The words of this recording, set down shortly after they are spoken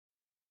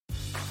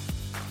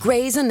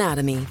Grey's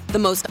Anatomy, the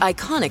most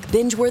iconic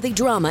binge-worthy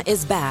drama,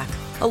 is back,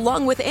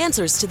 along with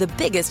answers to the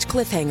biggest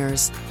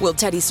cliffhangers. Will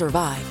Teddy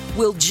survive?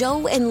 Will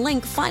Joe and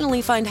Link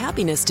finally find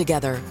happiness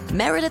together?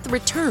 Meredith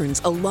returns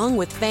along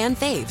with fan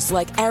faves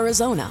like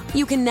Arizona.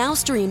 You can now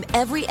stream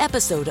every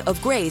episode of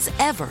Grey's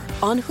ever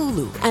on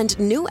Hulu, and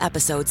new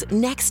episodes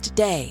next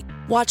day.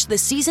 Watch the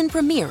season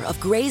premiere of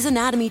Grey's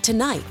Anatomy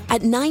tonight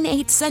at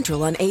 9/8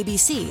 Central on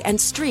ABC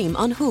and stream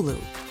on Hulu.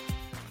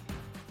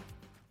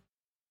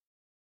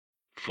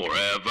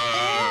 Forever.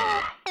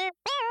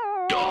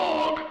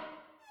 Dog.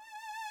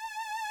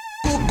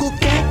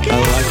 I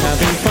like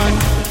having fun.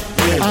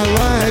 I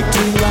like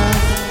to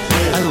laugh.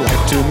 I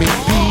like to meet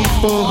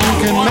people who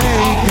can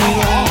make me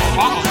laugh.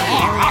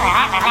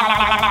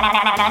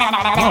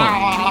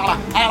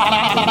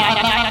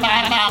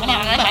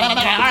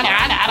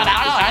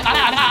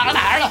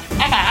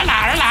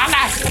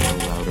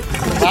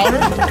 Louder?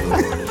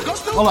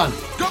 Hold on.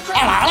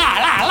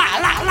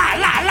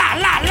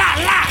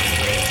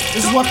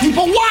 This is what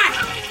people want!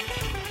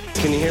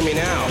 Can you hear me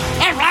now?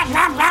 I'm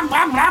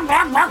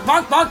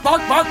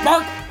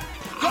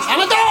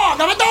a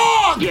dog! I'm a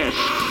dog! Yes.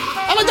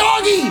 I'm a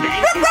doggy!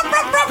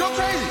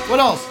 What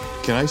else?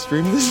 Can I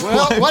stream this?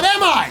 Well, live? what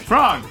am I?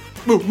 Frog.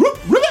 Ribbit!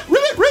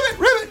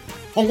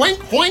 Oink,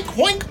 oink,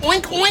 oink,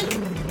 oink, oink!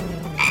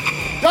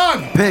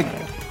 Doug! Pig.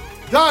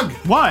 Doug!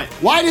 What?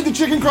 Why did the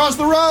chicken cross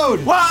the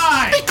road?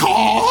 Why?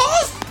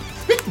 Because!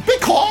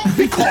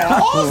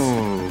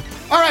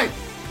 All right,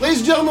 ladies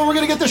and gentlemen, we're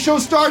going to get the show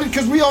started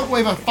because we have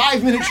a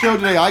 5-minute show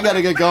today. I got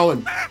to get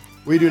going.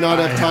 We do not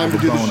have time to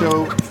do the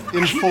show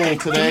in full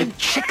today.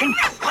 Chicken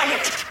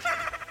quiet.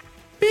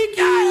 Piggy.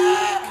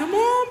 Come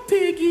on,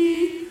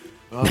 Piggy.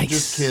 I'm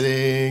just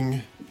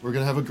kidding. We're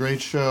going to have a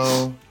great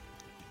show.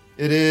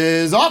 It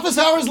is Office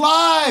Hours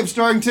Live,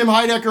 starring Tim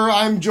Heidecker.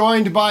 I'm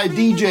joined by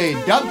DJ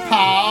Doug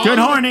Powell. Good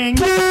morning.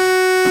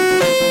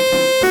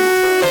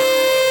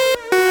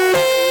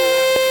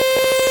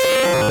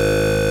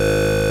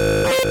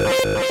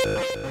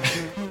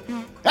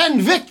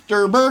 And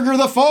Victor Berger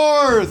the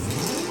Fourth.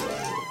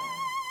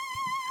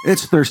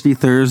 It's Thirsty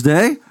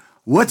Thursday.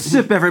 What's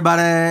up,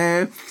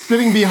 everybody?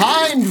 Sitting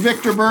behind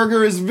Victor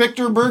Berger is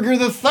Victor Berger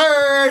the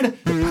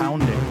Third.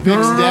 Pounding.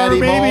 Vic's daddy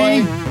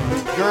baby. boy.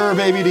 Grr,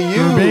 baby to you.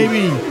 Grr,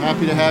 baby.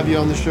 Happy to have you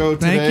on the show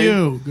today. Thank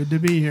you. Good to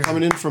be here.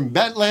 Coming in from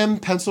Bethlehem,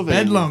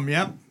 Pennsylvania. Bedlam,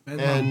 yep.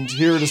 Bedlam. And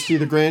here to see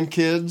the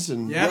grandkids.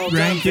 And Yep,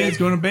 grandkids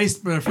going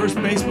to their first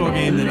baseball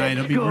game tonight.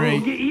 It'll be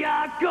great.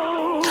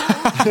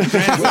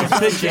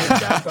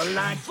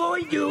 For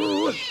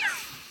you.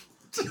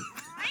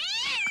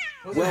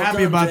 We're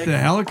happy about the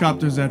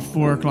helicopters at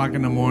 4 o'clock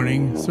in the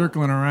morning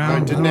circling around. I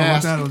didn't don't know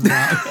ask. what that was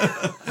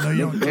about. No, you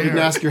don't I didn't care.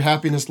 ask your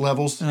happiness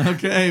levels.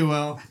 Okay,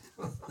 well.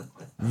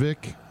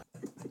 Vic.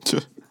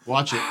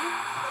 Watch it.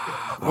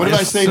 What did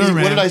I say to you?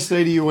 What did I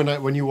say to you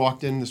when you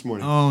walked in this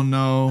morning? Oh,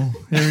 no.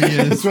 Here he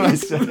is. That's what I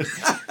said. I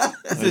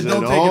said,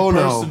 don't take "Oh, it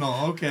no." personal.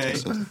 Okay.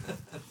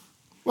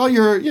 Well,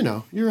 you're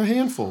a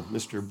handful,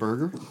 Mr.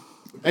 Berger.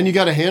 And you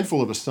got a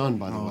handful of a son,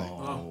 by the way.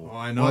 Oh,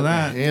 I know What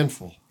that. a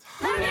handful.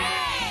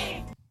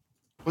 I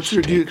want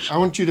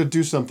you to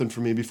do something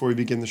for me before we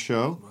begin the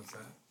show. What's that?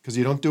 Because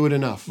you don't do it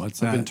enough.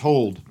 What's I've that? been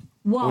told.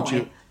 I want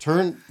you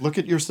to look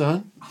at your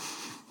son,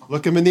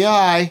 look him in the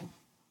eye,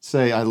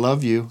 say, I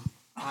love you.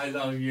 I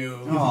love you.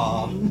 Okay,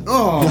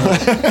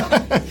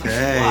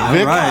 Vic,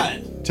 all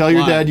right. tell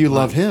your dad you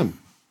love him.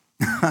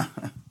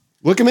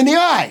 Look him in the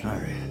eye. All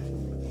right.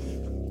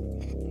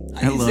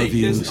 I love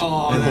you.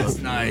 Oh, that's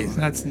nice.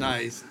 That's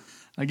nice.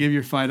 I'll give you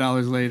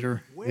 $5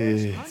 later.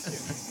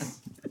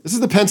 This is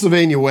the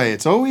Pennsylvania way.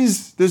 It's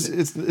always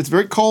it's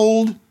very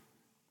cold.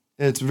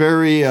 It's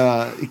very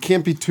you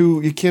can't be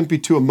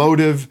too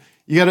emotive.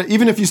 You gotta,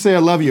 even if you say I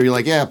love you, you're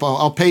like, yeah,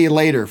 I'll pay you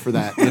later for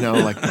that. You know,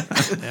 like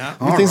Yeah.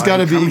 everything's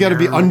gotta be, you gotta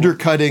be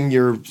undercutting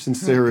your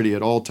sincerity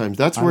at all times.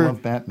 That's I where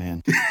love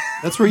Batman.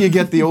 that's where you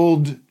get the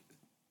old.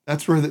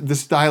 That's where the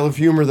style of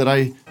humor that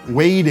I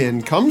wade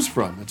in comes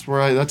from.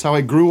 That's how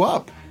I grew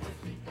up.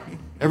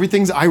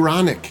 Everything's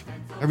ironic.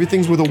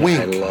 Everything's with a I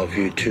wink. love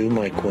you too,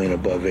 my queen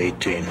above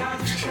 18.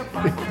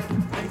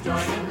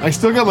 I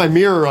still got my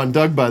mirror on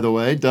Doug, by the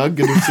way. Doug,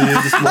 good to see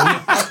you this morning.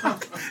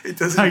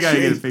 I gotta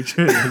get a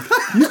picture.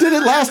 You did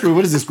it last week.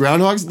 What is this,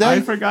 Groundhog's Day?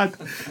 I forgot.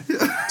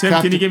 Tim,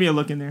 can you give me a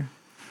look in there?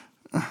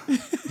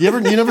 You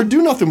never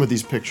do nothing with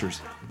these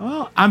pictures.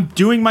 Oh, I'm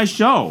doing my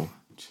show.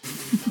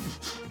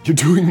 You're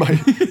doing my.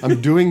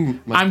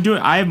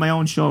 I have my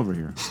own show over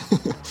here.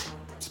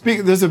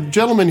 There's a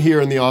gentleman here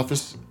in the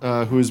office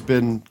who has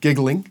been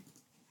giggling.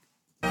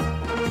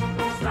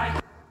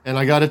 And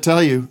I got to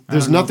tell you,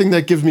 there's nothing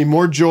that gives me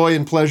more joy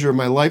and pleasure in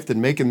my life than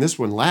making this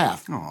one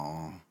laugh.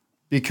 Aww.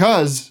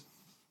 Because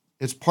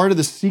it's part of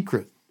the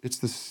secret. It's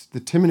the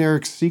Tim and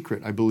Eric's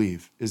secret, I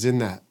believe, is in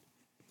the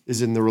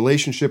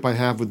relationship I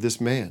have with this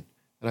man.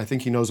 And I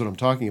think he knows what I'm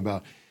talking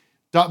about.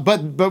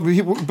 But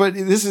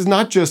this is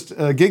not just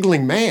a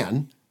giggling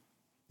man,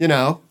 you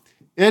know.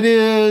 It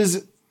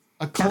is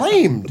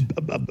acclaimed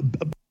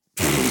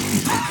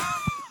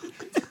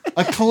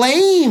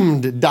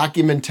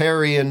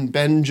documentarian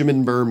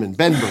Benjamin Berman.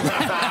 Ben Berman.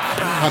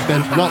 Not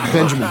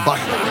Benjamin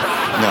Button.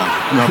 No,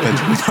 not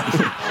Benjamin.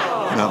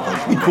 Not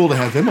Benjamin. It'd be cool to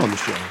have him on the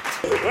show.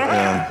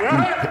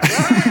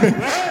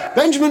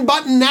 Benjamin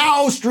Button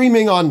now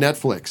streaming on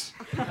Netflix.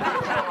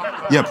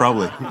 Yeah,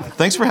 probably.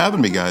 Thanks for having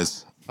me,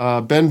 guys.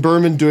 Ben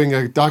Berman doing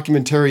a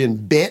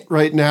documentarian bit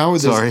right now.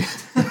 Sorry.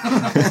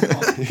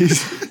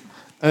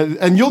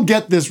 And you'll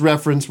get this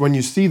reference when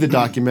you see the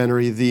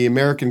documentary, the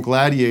American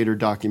Gladiator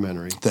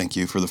documentary. Thank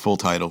you for the full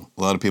title.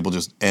 A lot of people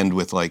just end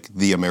with like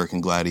The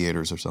American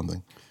Gladiators or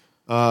something.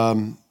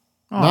 Not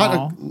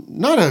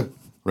a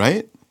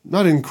Right?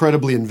 not an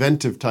incredibly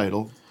inventive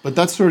title, but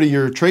that's sort of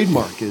your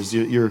trademark. Is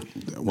your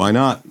Why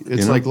not?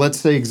 It's like, let's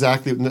say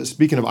exactly.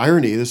 Speaking of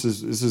irony, this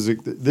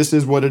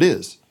is what it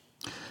is.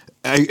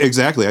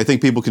 Exactly. I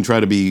think people can try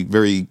to be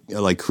very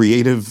like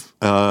creative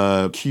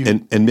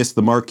and miss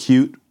the mark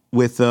cute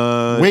with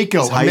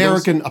Waco, titles.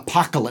 American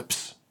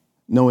Apocalypse.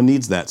 No one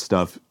needs that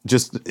stuff.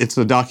 Just it's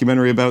a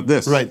documentary about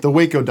this. Right, the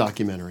Waco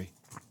documentary.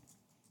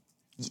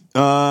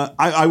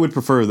 I would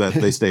prefer that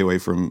they stay away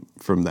from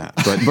that,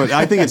 but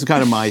I think it's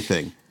kind of my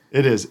thing.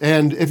 It is,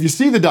 and if you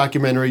see the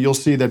documentary, you'll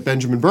see that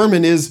Benjamin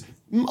Berman is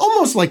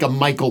almost like a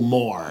Michael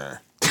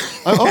Moore.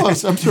 I'm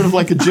sort of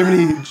like a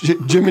Jiminy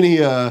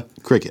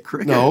Cricket.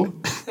 No,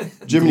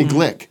 Jiminy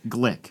Glick.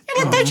 Glick.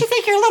 Don't you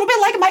think you're a little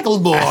bit like Michael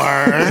Moore?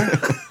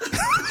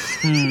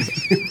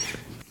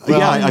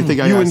 Yeah, I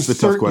think I asked the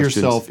tough insert questions.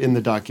 yourself in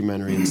the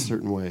documentary in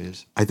certain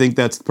ways. I think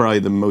that's probably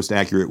the most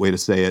accurate way to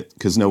say it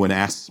because no one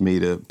asks me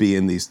to be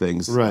in these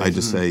things. Right. I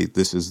just say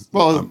this is.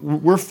 Well,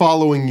 we're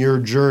following your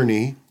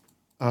journey,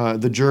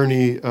 the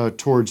journey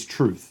towards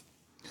truth.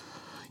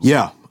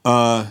 Yeah.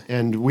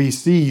 And we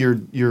see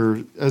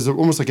your as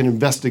almost like an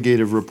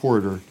investigative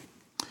reporter,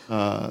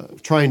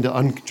 trying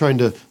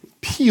to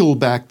peel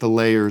back the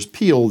layers,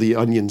 peel the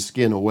onion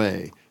skin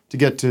away to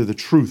get to the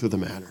truth of the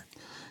matter.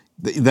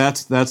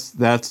 That's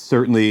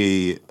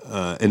certainly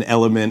an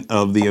element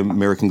of the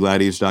American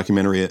Gladiators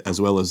documentary,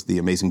 as well as the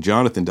Amazing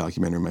Jonathan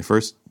documentary, my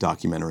first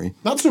documentary.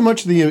 Not so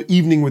much the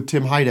Evening with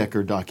Tim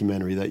Heidecker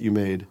documentary that you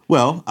made.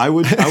 Well, I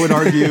would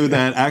argue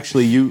that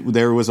actually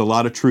there was a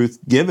lot of truth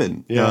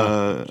given.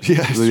 Yeah,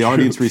 The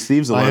audience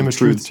receives a lot am of a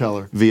truth truth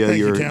teller via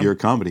your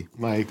comedy.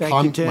 My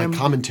Tim.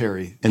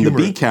 commentary. And humor.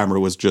 the B camera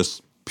was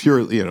just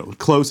purely,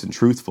 close and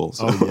truthful.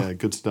 So. Oh yeah,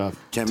 good stuff.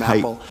 Tim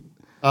Tight. Apple.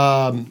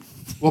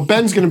 Well,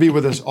 Ben's going to be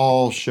with us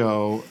all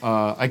show.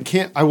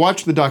 I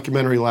watched the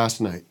documentary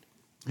last night.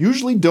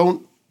 Usually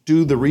don't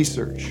do the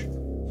research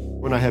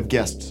when I have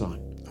guests on.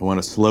 I want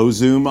a slow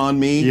zoom on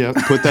me. Yep.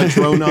 Put that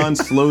drone on.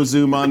 Slow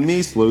zoom on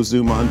me. Slow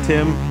zoom on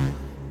Tim.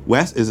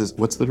 Wes,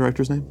 what's the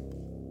director's name?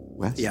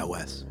 Wes? Yeah,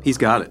 Wes. He's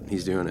got it.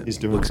 He's doing it. He's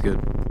doing Looks it.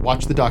 good.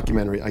 Watch the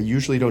documentary. I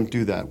usually don't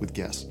do that with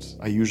guests.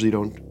 I usually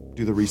don't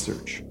do the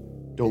research.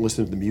 Don't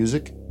listen to the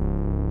music.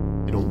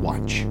 I don't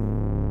watch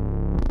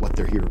what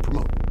they're here to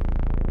promote.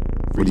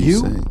 For What are you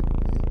saying?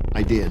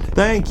 I did.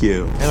 Thank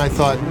you. And I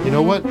thought, you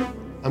know what?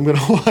 I'm going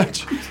to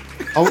watch.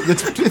 Oh,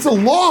 it's a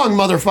long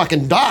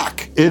motherfucking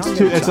doc.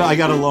 I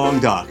got a long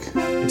doc.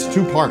 It's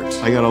 2 parts.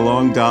 I got a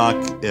long doc.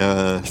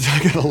 I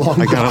got a long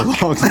doc.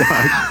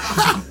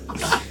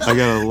 I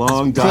got a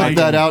long doc. Cut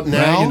that out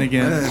now. Bragging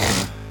again.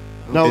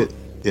 No,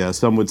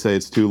 Some would say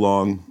it's too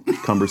long,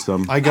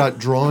 cumbersome. I got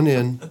drawn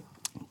in.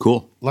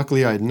 Cool.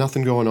 Luckily, I had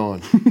nothing going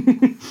on.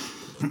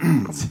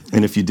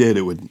 And if you did,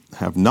 it would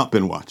have not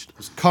been watched.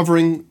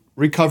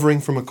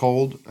 Recovering from a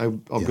cold.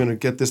 I'm going to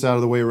get this out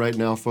of the way right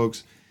now,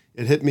 folks.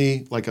 It hit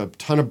me like a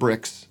ton of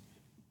bricks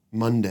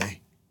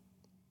Monday.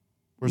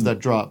 Where's that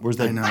drop? Where's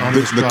that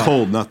ominous The drop?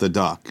 cold, not the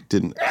doc,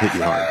 didn't hit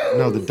you hard.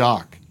 No, the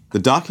doc. The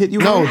doc hit you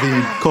No, hard?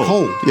 the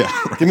cold. Yeah.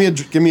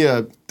 Give me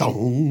a.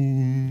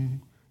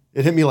 Dong.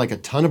 It hit me like a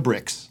ton of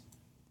bricks.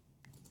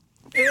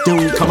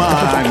 Dude, come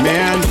on,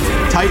 man.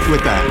 Tight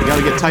with that. You got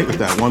to get tight with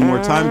that. One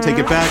more time. Take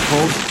it back.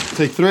 Hold.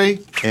 Take 3.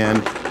 And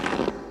It hit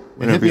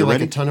whenever me you're like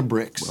ready. a ton of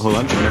bricks. Hold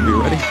on. Whenever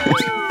you're ready.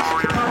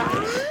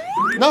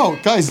 No,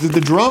 guys,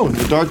 the drone,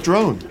 the dark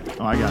drone.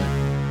 Oh, I got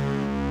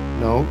it.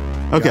 No.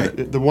 Okay.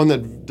 The one that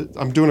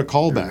I'm doing a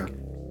callback.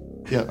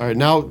 Yeah. All right.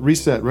 Now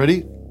reset.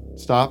 Ready?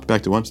 Stop.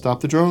 Back to one.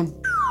 Stop the drone.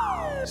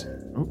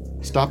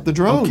 Stop the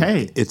drone.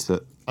 Okay. It's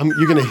a.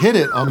 You're gonna hit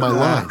it on my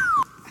line.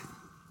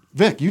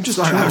 Vic, you just.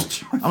 I'm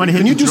gonna hit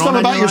Can you the do drone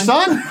something on about your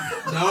line?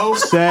 son?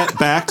 Set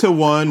back to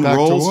one. Back to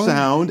roll one.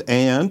 sound.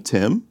 And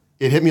Tim.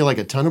 It hit me like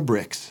a ton of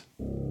bricks.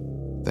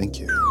 Thank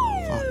you.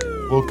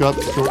 Woke up.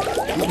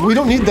 We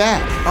don't need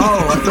that.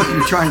 Oh, I thought you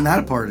were trying that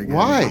apart again.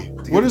 Why?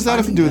 What does that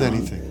have to do with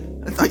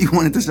anything? I thought you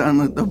wanted to sound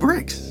like the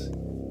bricks.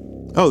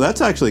 Oh, that's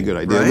actually a good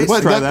idea. Right? Let's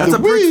What, try that's that.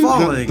 a brick whee,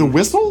 falling. the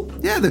whistle?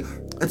 Yeah,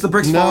 it's the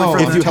bricks No, falling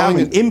from If the you have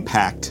telling an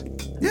impact,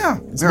 Yeah.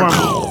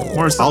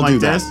 More I'll something do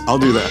like that. this. I'll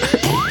do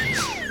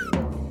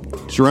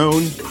that.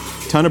 Drone,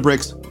 ton of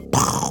bricks.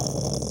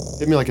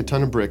 Hit me like a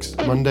ton of bricks.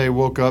 Monday,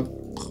 woke up,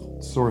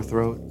 sore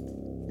throat,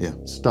 Yeah.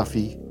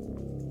 stuffy,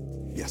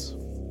 Yes.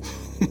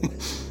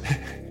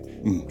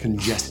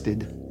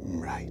 congested.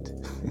 Right.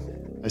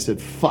 I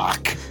said,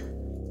 fuck.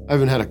 I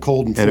haven't had a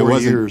cold in 4 And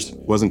it years.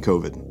 wasn't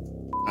COVID.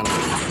 I don't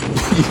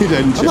know. You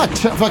didn't I'm not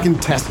fucking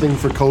testing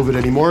for COVID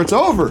anymore. It's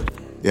over.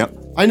 Yep.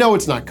 I know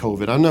it's not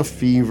COVID. I'm no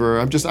fever.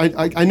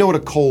 I know what a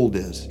cold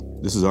is.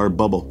 This is our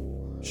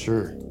bubble.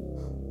 Sure.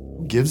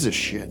 Who gives a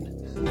shit?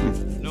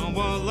 No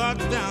more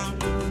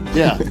lockdown.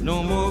 Yeah.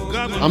 No more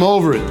government. I'm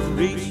over it.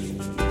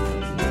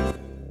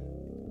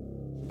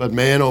 But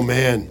man, oh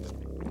man.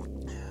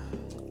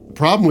 The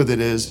problem with it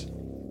is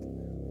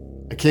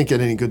I can't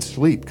get any good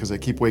sleep because I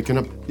keep waking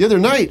up. The other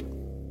night,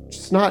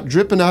 snot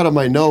dripping out of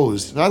my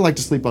nose. I like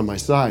to sleep on my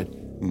side.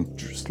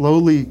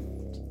 Slowly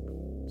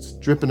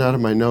dripping out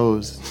of my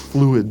nose,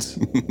 fluids,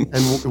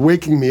 and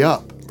waking me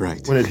up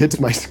Right. when it hits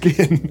my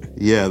skin.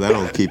 Yeah,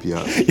 that'll keep you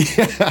up.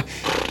 Yeah.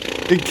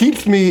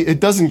 It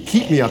doesn't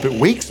keep me up, it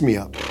wakes me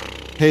up.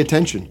 Pay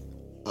attention.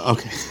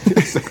 Okay.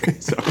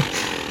 So,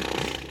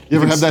 You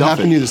ever can have that stuff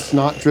happen it. to you, the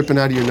snot dripping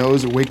out of your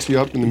nose, it wakes you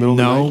up in the middle of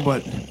the No, night?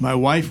 but my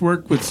wife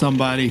worked with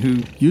somebody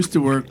who used to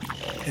work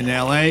in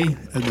L.A.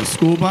 at the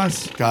school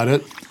bus, Got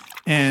it.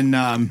 and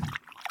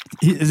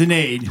he is an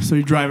aide, so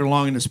he's driving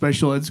along in a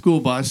special ed school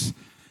bus,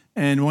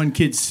 and one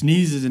kid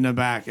sneezes in the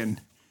back, and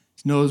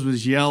his nose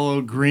was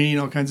yellow, green,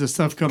 all kinds of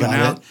stuff coming Got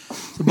out. it.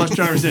 So the bus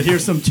driver said,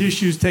 "Here's some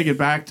tissues, take it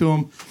back to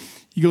him."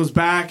 He goes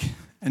back,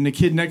 and the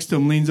kid next to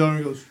him leans over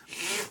and goes,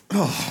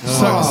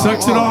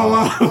 sucks it all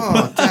out.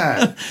 Oh,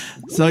 Dad.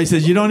 So he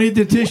says, "You don't need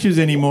the tissues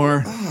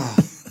anymore."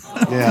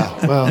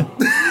 Yeah, well,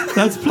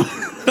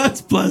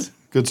 That's pleasant.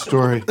 good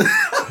story.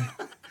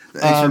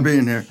 Thanks for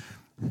being here.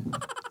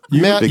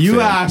 Matt, Big You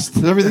fan. asked.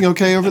 is everything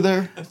okay over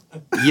there?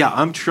 Yeah,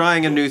 I'm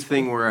trying a new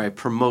thing where I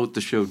promote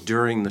the show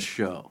during the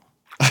show.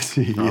 I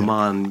see. I'm Yeah.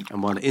 on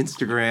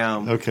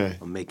Instagram. Okay.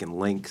 I'm making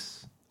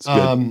links.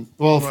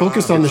 Well,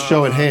 focus on the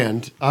show at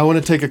hand. I want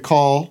to take a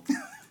call.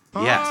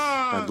 Yes,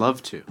 I'd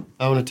love to.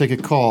 I want to take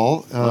a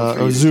call,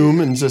 or Zoom,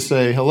 and just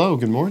say hello,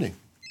 good morning.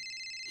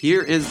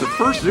 Here is the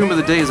first Zoom of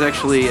the day is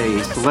actually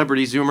a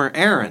celebrity Zoomer,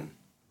 Aaron,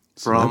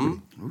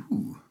 from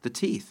The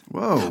Teeth.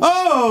 Whoa.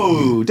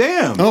 Oh,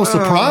 damn. Oh,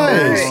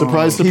 surprise!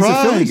 Surprise! He's a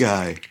Philly Surprise!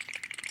 guy.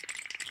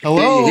 Hello.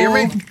 Can you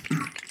hear me?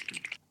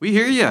 We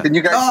hear you. Can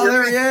you guys Oh, hear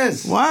there me? he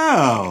is.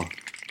 Wow.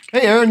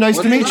 Hey, Aaron. Nice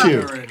to meet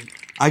you.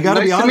 I got to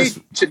Nice be honest. to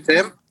meet you,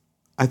 Tim.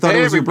 I thought Hey,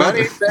 it was your brother.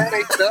 everybody.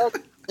 Hey,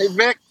 Doug. Hey,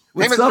 Vic.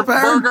 What's hey, up, Mr.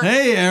 Aaron? Berger.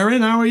 Hey,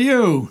 Aaron, how are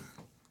you?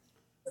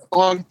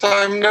 Long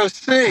time no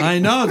see. I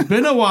know it's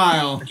been a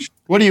while.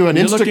 What are you, an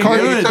You're looking Instacart?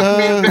 good. Took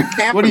me to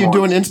camping What are you once.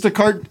 doing?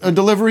 Instacart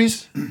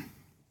deliveries?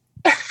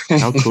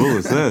 How cool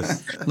is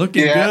this?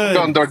 Looking Yeah,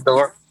 going good. door to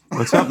door.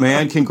 What's up,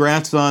 man?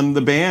 Congrats on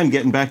the band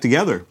getting back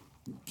together.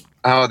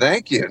 Oh,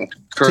 thank you.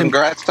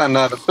 Congrats on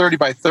the 30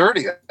 by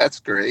 30. That's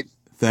great.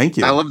 Thank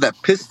you. I love that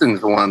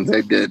Pistons one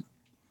they did.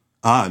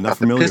 Not The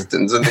familiar.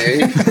 Pistons in the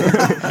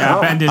 80s. Yeah,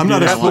 Ben did I'm not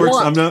do a that one. sports.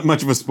 one. I'm not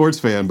much of a sports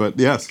fan, but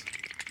yes.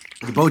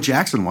 The Bo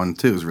Jackson one,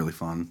 too, is really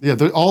fun. Yeah,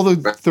 all the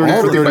 30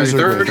 All for 30 by 30s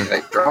are 30. great.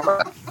 They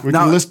draw. We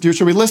Now- can list.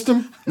 Should we list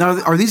them? Now,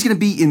 are these going to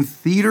be in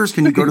theaters?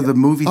 Can you go to the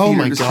movie theater Oh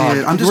my to see God!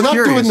 it? I'm just We're not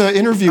curious. doing the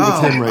interview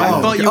with him right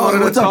now. thought you wanted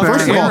to what's up, talk Aaron?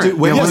 First of all, Aaron.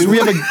 When, yes, do we we,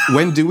 have a.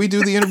 when do we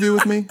do the interview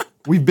with me?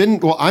 We've been.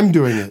 Well, I'm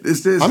doing it.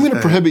 This is- I'm going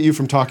to prohibit you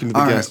from talking to the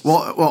All right. guests.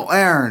 Well,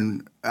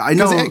 Aaron, I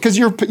know. because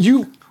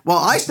you. Well,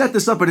 I set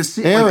this up, but it's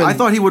Aaron. I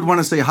thought he would want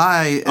to say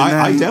hi. And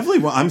I then,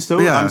 definitely. I'm so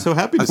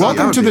happy to see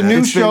Welcome you. to the new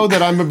It's show been-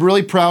 that I'm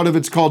really proud of.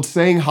 It's called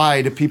Saying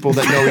Hi to People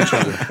That Know Each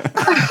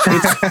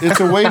Other.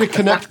 it's a way to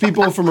connect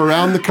people from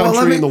around the Well,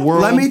 country and the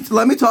world. Let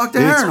me talk to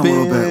Aaron a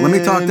little bit. Let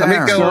me talk to Let me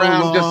Aaron. go So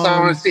around just so I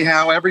long. want to see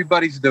how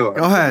everybody's doing.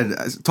 Go ahead.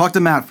 Talk to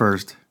Matt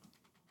first.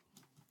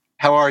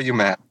 How are you,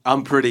 Matt?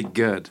 I'm pretty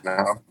good.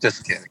 No,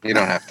 just kidding. You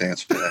don't have to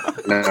answer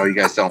that. No, you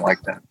guys don't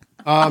like that.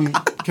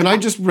 Can I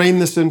just rein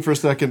this in for a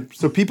second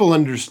so people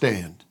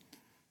understand?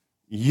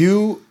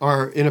 You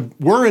are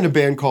we're in a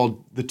band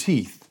called The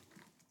Teeth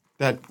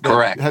that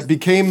Correct.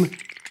 became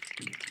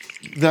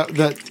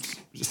that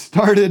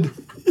started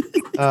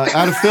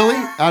out of Philly,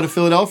 out of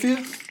Philadelphia.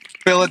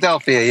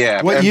 Philadelphia,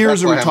 yeah. What And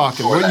years are we Bethlehem talking?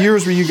 before What that.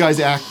 years were you guys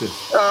active?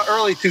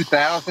 Early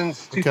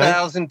 2000s,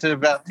 2000 to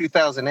about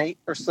 2008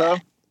 or so.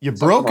 You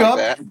Something broke like up.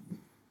 that.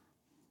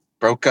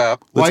 Broke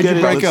up. Why'd you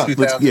break up? Let's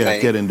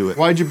 2008. get into it.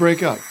 Why'd you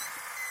break up?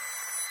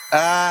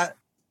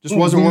 Just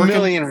wasn't a working.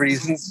 million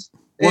reasons.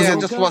 Wasn't-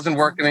 It just wasn't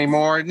working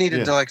anymore. I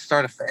needed Yeah. to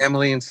start a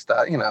family and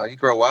stuff. You know, you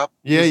grow up.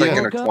 Yeah, It's like yeah.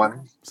 in her 20s.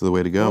 It's the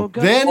way to go.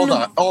 Then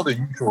All the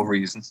usual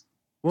reasons.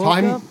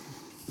 time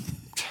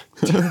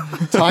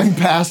time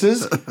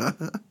passes,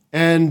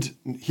 and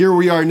here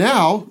we are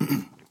now.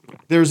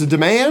 There's a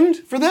demand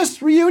for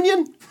this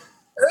reunion.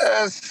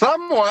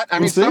 Somewhat. I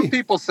We'll mean, see. some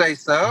people say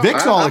so.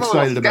 Vic's all I'm a little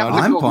excited about it.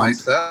 skeptical I'm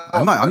pumped.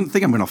 myself. I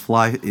think I'm going to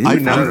fly in.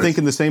 I'm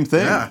thinking the same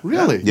thing. Yeah.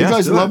 Really? Yeah. You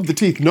guys do it. love the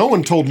Teeth. No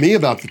one told me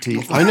about the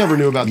Teeth. I never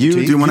knew about the You-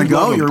 Teeth. Do you want to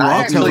love go? them. You're I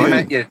welcome. actually you.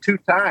 met you 2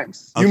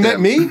 times. You met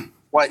me?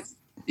 Twice.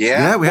 Yeah.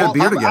 Yeah, we had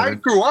beer I together.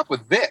 grew up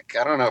with Vic.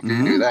 I don't know if you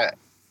knew that.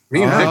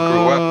 Me and Vic grew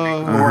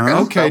up. We worked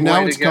at Okay, now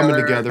Subway it's coming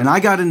together. And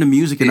I got into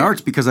music and arts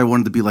because I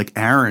wanted to be like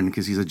Aaron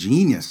because he's a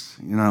genius,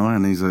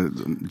 and he's a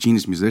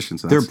genius musician.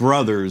 So They're that's-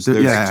 brothers. Yeah,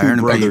 There's Aaron two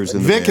and brothers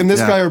in the Vic band. and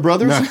this Yeah. guy are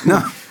brothers?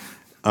 no.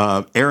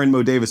 Aaron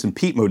Mo Davis and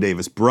Pete Mo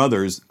Davis,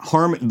 brothers. A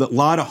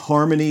lot of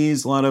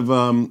harmonies, a lot of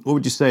what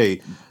would you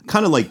say?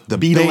 Kind of like the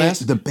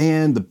Beatlesque?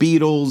 band, the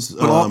Beatles.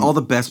 But all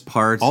the best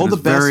parts. all and the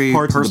it's best very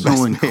parts of the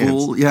personal best and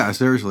cool. Yeah,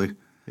 seriously.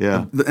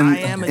 Yeah.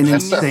 An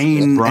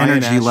insane Brian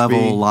energy Ashby,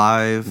 level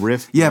live.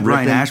 Yeah,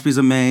 Brian riffing. Ashby's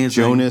amazing.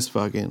 Jonas,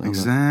 fucking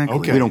Exactly.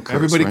 Okay, We don't curse,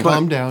 everybody right?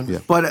 calm down. Yeah.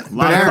 But A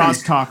lot of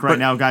crosstalk right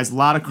now, guys. A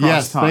lot of crosstalk.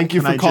 Yes, thank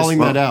you Can for I calling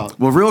just- that out.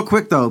 well, real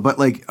quick though, but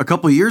like a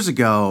couple years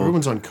ago,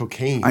 Everyone's on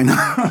cocaine. I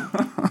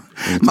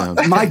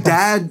know. my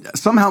dad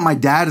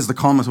is the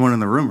calmest one in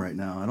the room right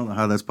now. I don't know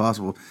how that's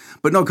possible.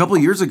 But no, a couple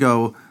of years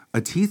ago,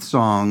 a Teeth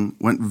song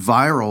went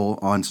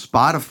viral on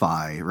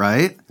Spotify,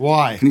 right?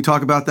 Why? Can you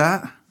talk about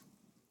that?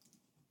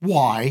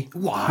 Why?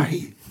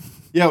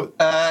 Yeah.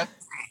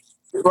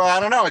 Well, I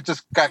don't know.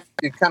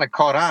 It kind of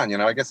caught on,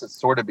 I guess it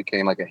sort of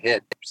became like a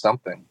hit or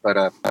something, but,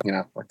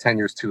 like 10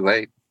 years too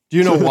late. Do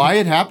you know why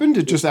it happened?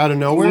 It just out of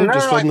nowhere? No,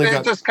 Just I suddenly think got...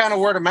 it's just kind of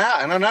word of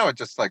mouth. I don't know. It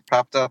just like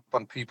popped up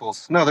on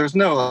people's. No, there's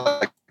no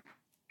like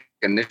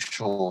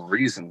initial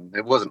reason.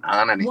 It wasn't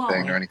on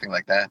anything or anything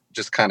like that. It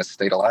just kind of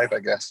stayed alive, I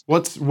guess.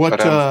 What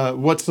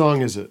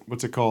song is it?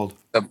 What's it called?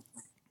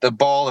 The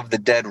Ball of the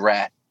Dead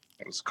Rat.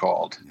 It was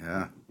called.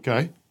 Yeah.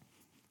 Okay.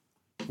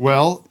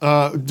 Well,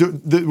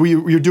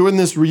 you're doing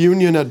this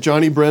reunion at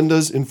Johnny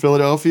Brenda's in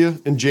Philadelphia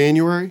in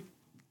January?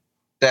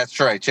 That's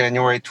right.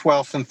 January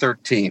 12th and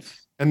 13th.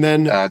 And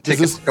then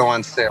tickets go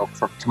on sale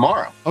for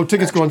tomorrow. Oh,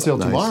 tickets go on sale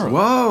tomorrow.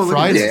 Whoa,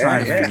 Friday.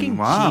 Yeah.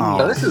 Wow.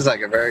 So this is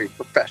like a very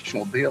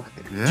professional deal.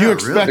 Yeah, Do you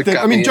expect really?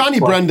 that? I mean, Johnny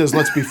Brenda's,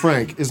 let's be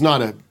frank, is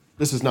not a.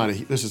 This is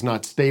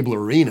not Stable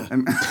Arena.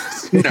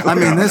 I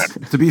mean, this.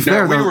 To be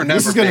fair, we though, were never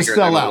this is going to bigger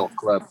sell than out. little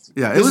clubs.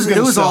 yeah, this is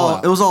gonna sell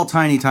out. it was all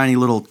tiny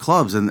little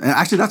clubs, and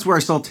actually that's where I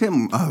saw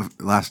Tim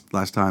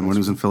last time when he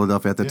was in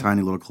Philadelphia at that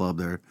tiny little club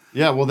there.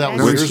 Yeah, well, that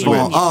was Very years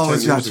small. ago. Oh, 10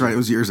 years that's ago. right. It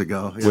was years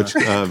ago. Yeah. Which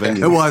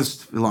venue? It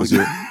was a long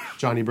time.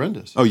 Johnny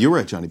Brenda's. Oh, you were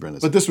at Johnny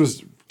Brenda's. But this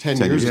was 10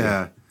 years ago.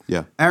 Yeah.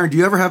 Yeah. Aaron, do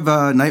you ever have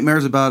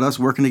nightmares about us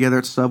working together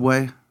at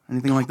Subway?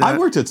 Anything like that? I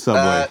worked at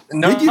Subway.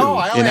 No, Did you?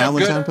 I only In have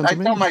Allentown, I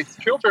Pennsylvania? tell my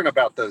children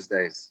about those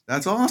days.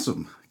 That's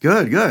awesome.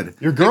 Good. Your They used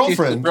to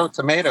girlfriend. throw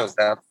tomatoes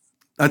out.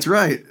 That's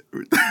right.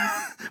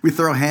 We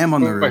throw ham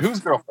on the Wait, roof. whose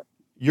girlfriend?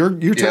 You're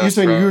Yeah,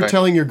 saying you were right.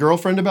 telling your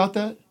girlfriend about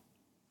that?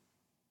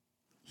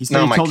 He said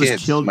No, he my told kids,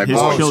 his, children my his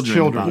boys. children.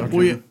 Children, about it.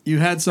 okay. Well, you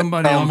had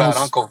somebody Tell 'em about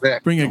almost Uncle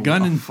Vic. bring a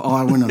gun in, Oh,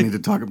 I wouldn't need to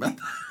talk about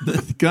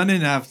that. the gun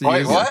in after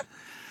Wait, you. what?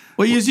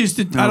 Well, you used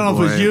to. I don't know if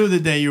it was boy. you the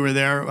day you were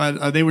there.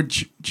 They would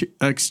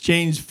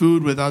exchange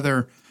food with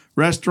other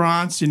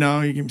restaurants. You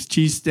can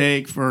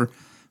cheesesteak for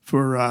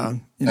Oh,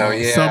 yeah, I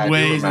do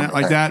Subways and remember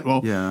like that. that.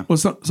 Well, Yeah.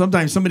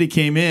 sometimes somebody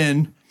came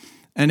in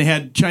and they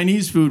had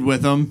Chinese food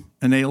with them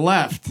and they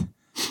left. And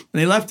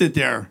they left it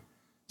there.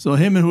 So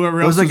him and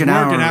whoever else was like was an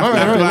hour. working after, All right,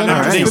 after all right,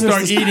 that, all they right.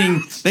 start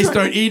eating. They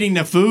start eating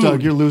the food.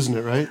 Doug, you're losing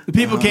it, right? The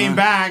people came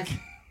back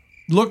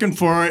looking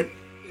for it.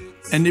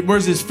 And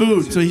where's his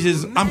food? So he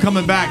says, I'm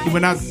coming back. He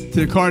went out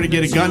to the car to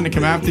get a gun to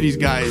come after these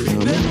guys. I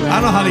don't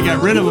know how they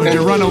got rid of him. Did they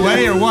run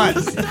away or what?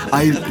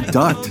 I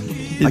ducked.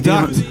 I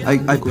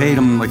paid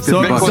him like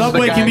 $50. So-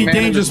 Subway can be a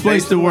dangerous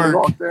place to work.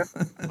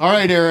 All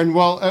right, Aaron.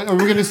 Well, are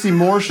we going to see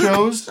more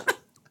shows?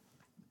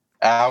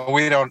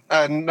 We don't.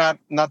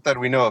 Not that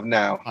we know of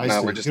now. I No,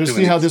 see. we're just Going to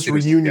doing see how these this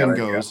things reunion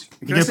together, goes.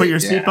 You gonna put your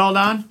Yeah. seatbelt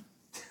on?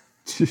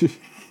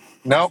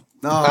 Nope.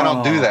 I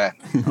don't do that.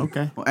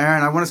 Okay. Well,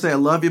 Aaron, I want to say I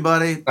love you,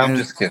 buddy. I'm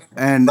just kidding.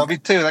 And Love you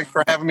too. Thanks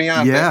for having me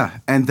on. yeah,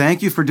 and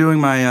thank you for doing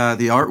my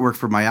the artwork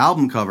for my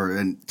album cover.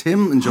 And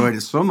Tim enjoyed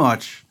it so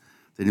much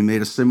that he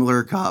made a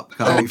similar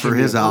copy for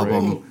his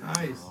album.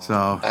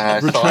 So I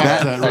saw Retract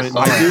that that. right I now.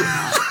 saw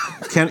that.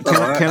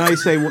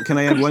 Can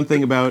I add one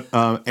thing about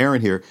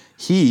Aaron here?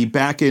 He,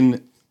 back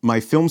in my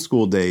film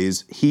school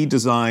days, he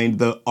designed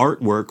the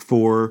artwork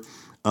for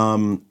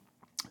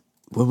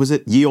what was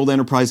it? Ye Old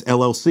Enterprise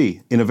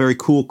LLC in a very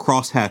cool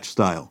crosshatch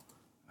style.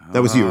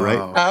 That was you, right?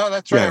 Oh,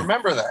 that's right. Yeah. I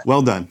remember that.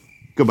 Well done.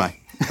 Goodbye.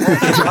 All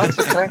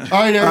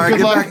right, Aaron. Good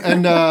get luck, back.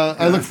 and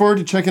I look forward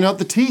to checking out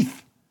the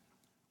teeth.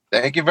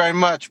 Thank you very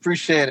much.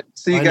 Appreciate it.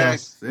 See you I know.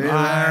 guys. See you,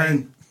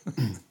 Aaron.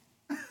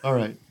 All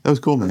right. That was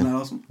cool, man. Isn't that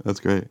awesome? That's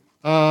great.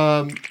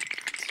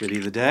 City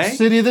of the day.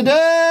 City of the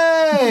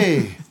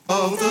day.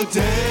 Of the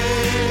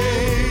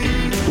day.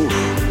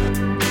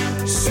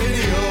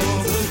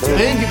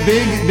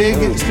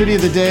 Big City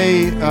of the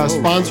Day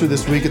sponsor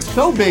this week. It's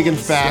so big, in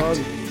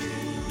fact,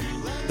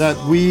 that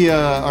we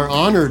are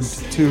honored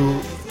to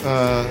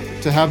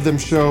have them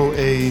show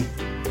a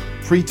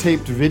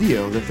pre-taped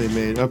video that they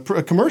made, a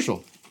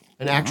commercial,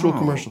 an actual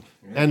commercial,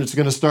 and it's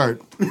going to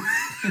start.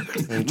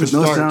 And it just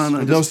no starts sound.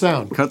 with no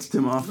sound. Cuts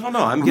Tim off.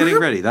 No, I'm getting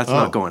ready. That's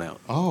not going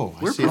out. Oh,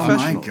 I We're see.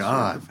 professionals. my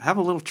God. Have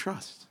a little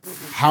trust.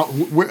 Have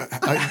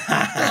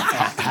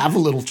a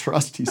little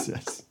trust, he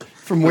says.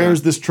 From where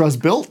is this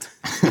trust built?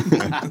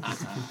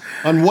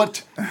 on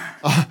what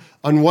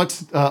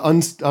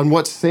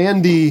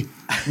sandy,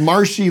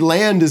 marshy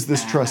land is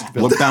this trust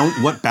built?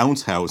 What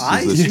bounce house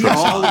I is this? see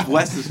trust? all of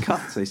Wes's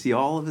cuts. I see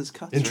all of his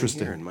cuts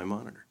Interesting. right here in my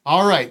monitor.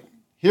 All right,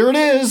 here it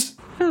is.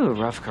 Ooh,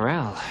 rough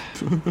corral.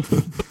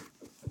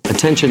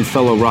 Attention,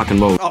 fellow rock and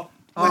roll.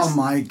 Oh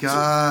my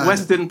God.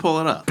 Wes didn't pull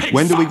it up.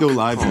 When do we go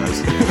live,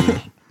 guys?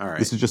 All right.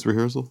 This is just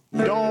rehearsal?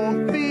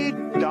 Don't be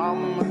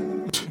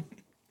dumb.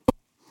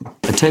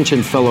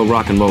 Attention, fellow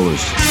rock and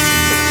rollers.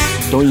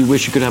 Don't you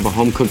wish you could have a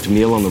home-cooked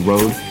meal on the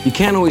road? You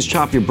can't always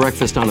chop your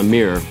breakfast on a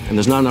mirror, and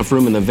there's not enough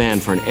room in the van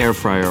for an air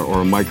fryer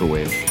or a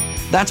microwave.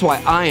 That's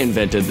why I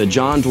invented the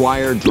John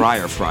Dwyer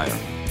Dryer Fryer.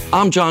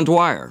 I'm John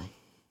Dwyer.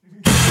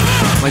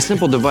 My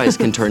simple device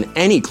can turn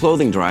any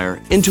clothing dryer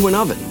into an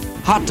oven.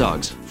 Hot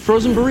dogs,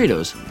 frozen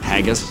burritos,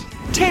 haggis,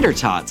 tater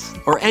tots,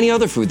 or any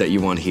other food that you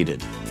want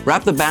heated.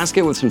 Wrap the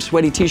basket with some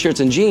sweaty t-shirts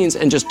and jeans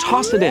and just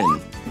toss it in.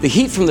 The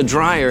heat from the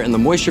dryer and the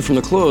moisture from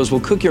the clothes will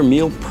cook your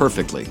meal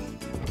perfectly.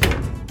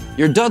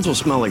 Your duds will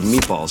smell like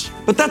meatballs,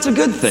 but that's a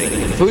good thing.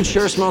 Food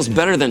sure smells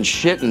better than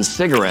shit and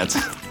cigarettes.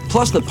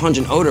 Plus, the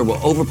pungent odor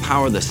will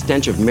overpower the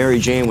stench of Mary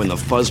Jane when the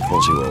fuzz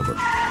pulls you over.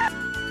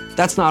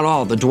 That's not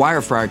all. The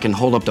Dwyer Fryer can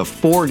hold up to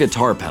 4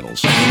 guitar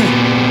pedals.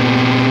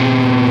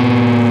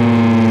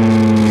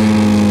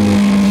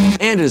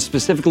 And it is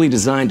specifically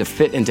designed to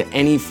fit into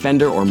any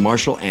Fender or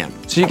Marshall amp,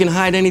 so you can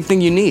hide anything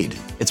you need.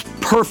 It's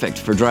perfect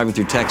for driving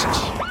through Texas.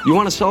 You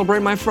want to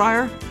celebrate my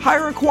fryer?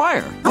 Hire a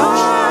choir.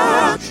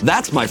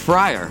 That's my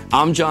fryer.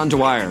 I'm John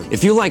Dwyer.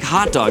 If you like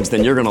hot dogs,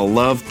 then you're gonna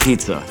love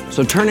pizza.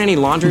 So turn any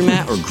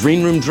laundromat or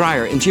green room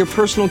dryer into your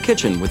personal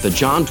kitchen with the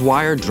John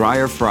Dwyer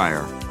Dryer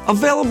Fryer.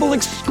 Available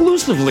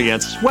exclusively at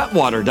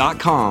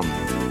sweatwater.com.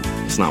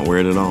 It's not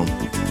weird at all.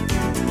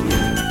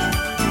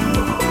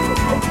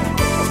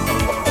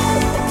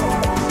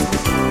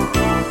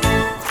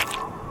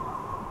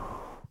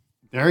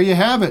 There you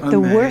have it. The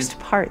worst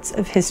parts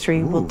of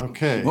history will.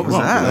 Okay. What was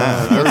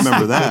that? I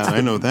remember that. I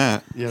know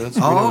that. Yeah, that's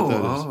we know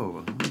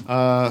what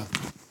that is.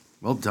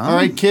 Well done. All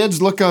right,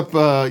 kids, look up.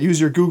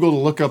 Use your Google to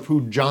look up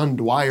who John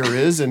Dwyer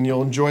is, and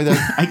you'll enjoy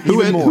that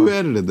even more. Who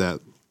edited that?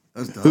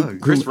 That's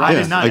Doug. Chris, I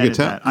did not edit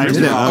that. Oh,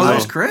 that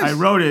was Chris. I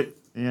wrote it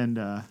and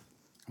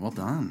well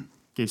done.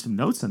 gave some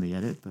notes on the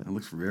edit. But It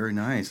looks very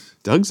nice.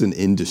 Doug's an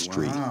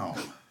industry. Wow.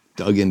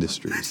 Doug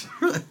Industries.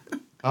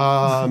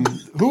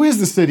 Who is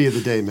the city of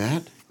the day,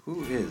 Matt?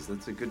 Who is?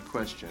 That's a good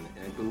question.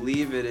 I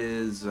believe it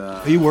is.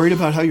 Are you worried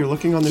about how you're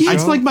looking on the show?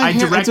 It's like my I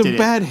hair. It's a directed it.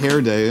 bad hair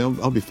day.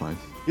 I'll be fine.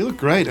 You look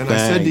great, and I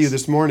said to you Thanks.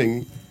 this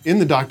morning in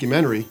the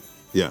documentary,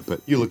 Yeah,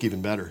 but you look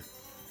even better.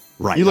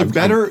 right. You look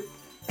better.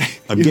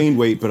 I've gained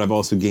weight, but I've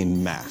also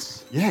gained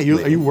mass. Yeah, are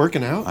you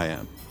working out? I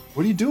am.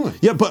 What are you doing?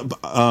 Yeah, but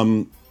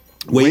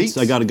weights.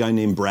 I got a guy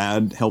named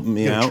Brad helping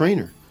me You got out. a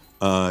trainer.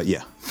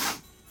 Yeah.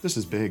 This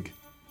is big.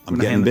 I'm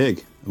getting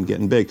big.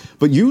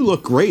 But you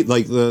look great.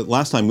 Like the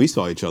last time we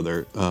saw each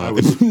other,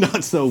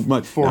 not so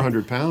much.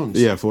 400 pounds.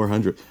 Yeah,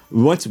 400.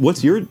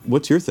 What's your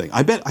thing?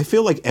 I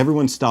feel like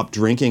everyone stopped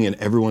drinking and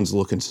everyone's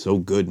looking so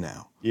good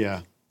now.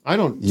 Yeah, I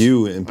don't.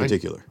 You in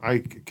particular. I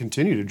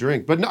continue to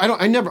drink, but no, I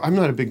don't. I'm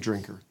not a big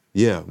drinker.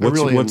 Yeah. I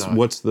really am not.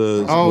 What's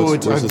the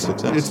what's the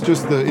success? It's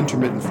just the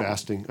intermittent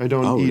fasting. I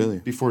don't eat really?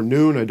 before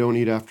noon. I don't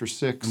eat after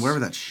 6. And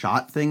wherever that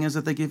shot thing is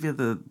that they give you,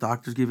 the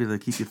doctors give you to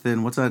keep you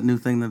thin. What's that new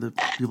thing that the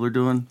people are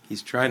doing?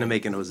 He's trying to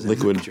make an Ozempic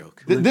Liquid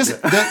joke.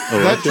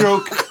 That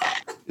joke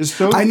is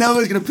so. I know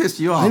it's going to piss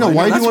you off. I know.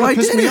 Why do you want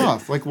to piss me it.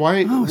 off? Like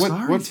why? Oh, what?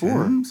 sorry, What for?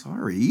 Tim.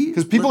 Sorry.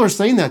 Because people are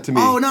saying that to me.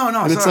 Oh, no.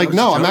 And it's sorry, like, I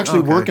no, was I'm just actually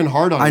joking. working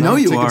hard on it. I know I'm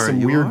you taking are.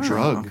 some You weird are.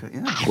 drug. Okay,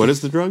 yeah. What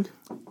is the drug?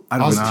 I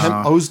don't know.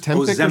 Ozempic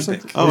or Ozempic.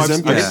 something? Oh, I've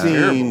Ozempic? seen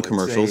terrible.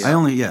 commercials.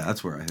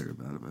 That's where I heard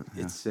about it. But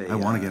yeah. It's a, I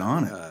want to get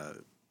on it.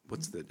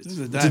 What's the? This is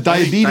It's a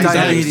diabetes.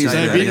 diabetes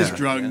yeah.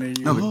 drug.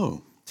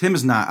 Oh. Tim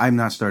is not. I'm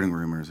not starting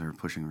rumors or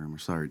pushing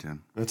rumors. Sorry,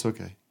 Tim. That's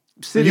okay.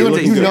 City You of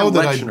the know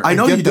Day, that Lechner. I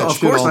know get you do. that Of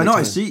shit course, all I know. the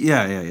I time. see.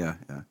 Yeah.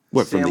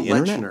 What, from Sam the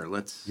internet? Lechner.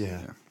 Let's. Yeah.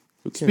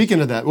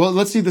 Speaking of that, well,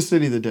 let's see the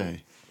city of the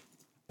day.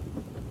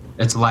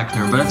 It's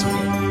Lechner, but it's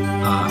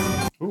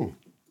okay. Ooh,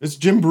 it's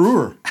Jim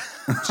Brewer.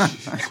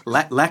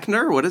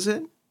 Lechner? What is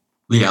it?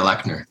 Yeah,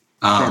 Lechner.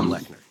 Sam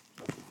Lechner.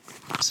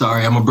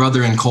 Sorry, I'm a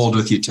brother in cold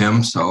with you,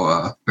 Tim,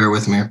 so bear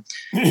with me.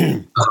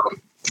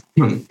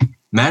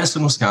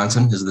 Madison,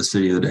 Wisconsin is the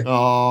city of the day.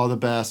 Oh, the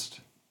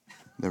best.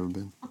 Never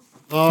been.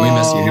 Oh, We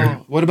miss you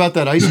here. What about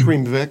that ice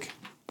cream, Vic?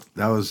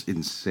 That was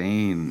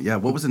insane. Yeah.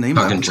 What was the name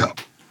of Fucking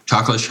that?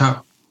 chocolate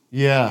shop.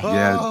 Yeah.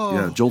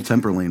 Yeah. Joel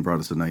Temperlane brought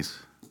us a nice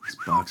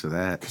box of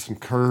that. Some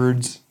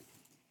curds.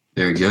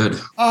 Very good.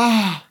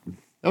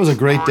 That was a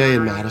great day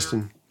in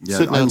Madison. Yeah,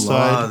 Sitting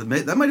outside.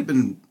 That might have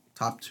been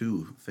top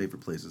 2 favorite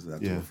places of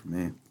that tour for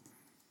me.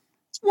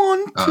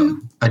 1,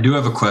 2. I do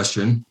have a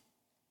question.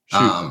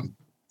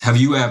 Have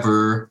you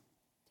ever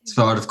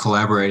thought of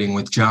collaborating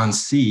with John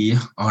C.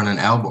 on an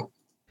album?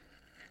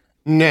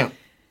 No.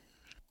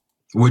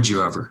 Would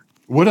you ever?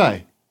 Would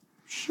I?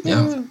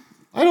 Yeah.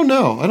 I don't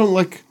know. I don't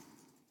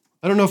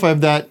know if I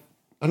have that.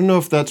 I don't know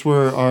if that's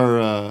where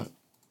our.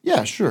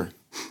 Yeah, sure.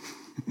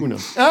 Who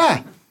knows?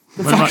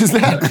 The fuck is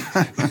that?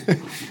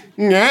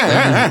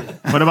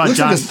 What about Looks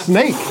John? like a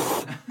snake.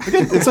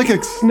 It's like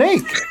a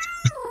snake.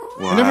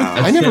 Wow.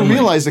 I never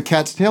realized a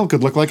cat's tail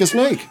could look like a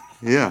snake.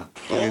 Yeah,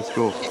 it's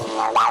cool.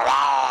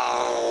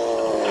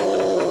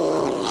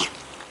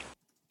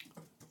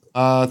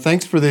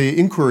 Thanks for the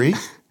inquiry.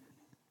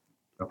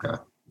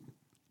 Okay.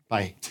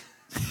 Bye.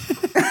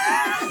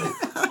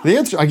 The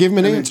answer. I gave him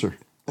an answer.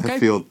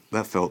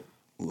 That felt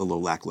a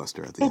little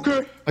lackluster at the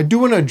end. I do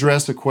want to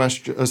address a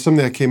question,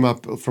 something that came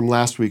up from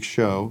last week's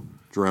show.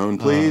 Drone,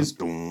 please.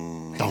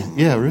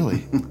 Yeah,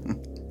 really.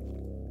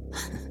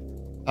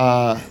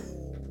 I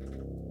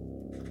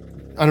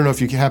don't know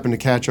if you happen to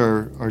catch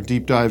our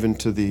deep dive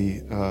into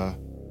the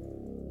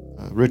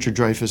Richard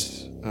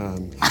Dreyfuss.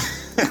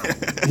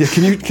 Yeah,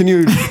 can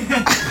you?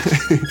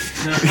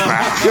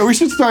 Yeah, we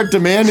should start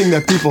demanding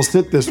that people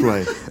sit this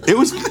way. It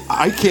was.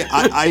 I can't.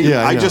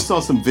 I just saw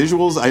some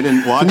visuals. I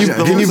didn't watch.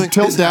 Can you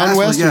tilt down,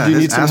 Wes, or do you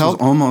need some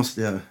help? Almost,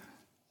 yeah.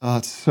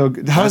 It's so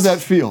good. How does that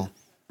feel?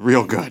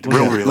 Real good.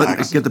 Real relaxed.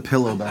 Let's get the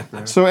pillow back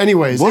there. So,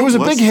 anyways, it was a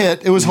big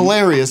hit. It was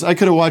hilarious. I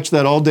could have watched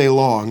that all day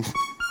long.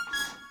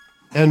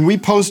 And we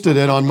posted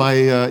it on my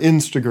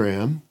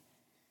Instagram.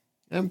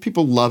 And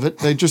people love it.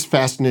 They're just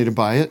fascinated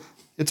by it.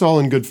 It's all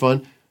in good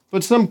fun.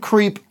 But some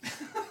creep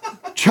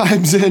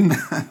chimes in.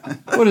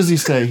 What does he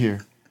say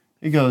here?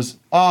 He goes,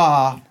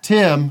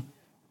 Tim,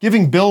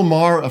 giving Bill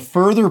Maher a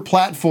further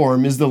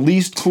platform is the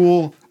least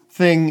cool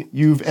thing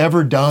you've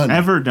ever done.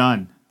 Ever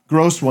done.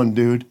 Gross one,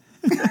 dude.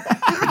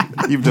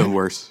 You've done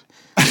worse.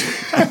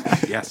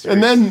 Yes.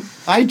 And then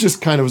I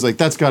just kind of was like,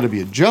 that's got to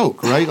be a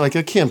joke, right? Like,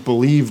 I can't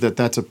believe that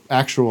that's an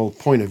actual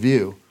point of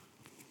view,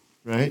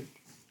 right?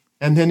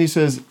 And then he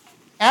says,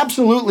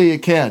 absolutely it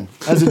can.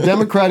 As a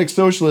democratic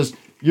socialist,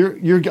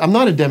 I'm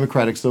not a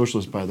democratic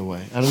socialist, by the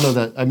way. I don't know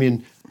that. I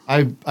mean,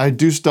 I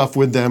do stuff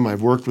with them.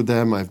 I've worked with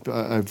them.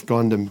 I've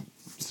gone to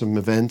some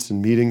events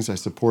and meetings. I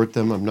support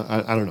them.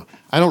 I don't know.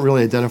 I don't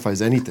really identify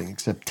as anything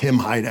except Tim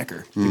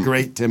Heidecker, the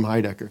great Tim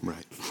Heidecker.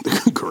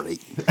 Right.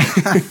 Great.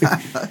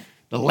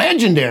 The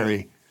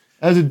legendary.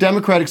 As a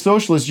democratic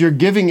socialist, you're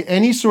giving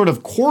any sort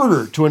of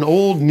quarter to an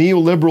old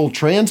neoliberal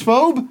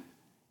transphobe?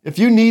 If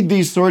you need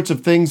these sorts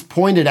of things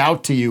pointed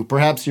out to you,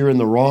 perhaps you're in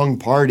the wrong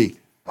party.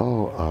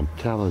 Oh, I'm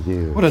telling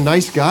you. What a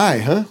nice guy,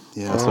 huh?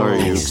 Yeah,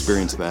 sorry you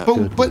experienced that.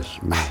 But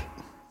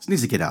Just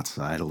needs to get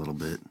outside a little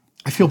bit.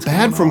 I feel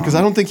bad for him because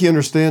I don't think he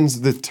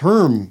understands the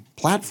term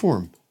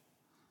platform.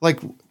 Like,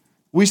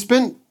 we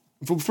spent,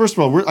 first of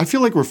all, I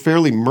feel like we're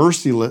fairly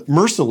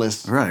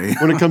merciless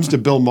when it comes to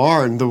Bill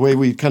Maher and the way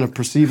we kind of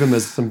perceive him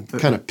as some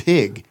kind of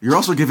pig. You're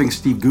also giving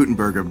Steve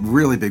Guttenberg a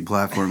really big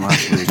platform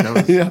last week.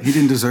 He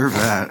didn't deserve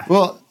that.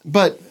 Well,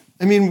 but,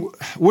 I mean,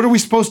 what am I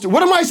supposed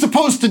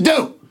to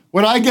do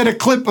when I get a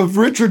clip of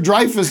Richard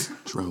Dreyfuss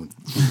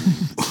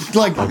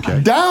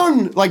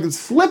down, like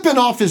slipping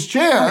off his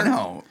chair? I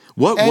know.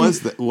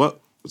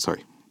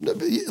 Sorry.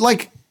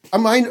 Like,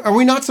 are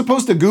we not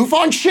supposed to goof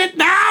on shit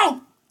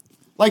now?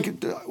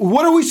 Like,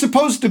 what are we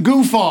supposed to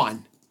goof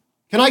on?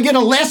 Can I get a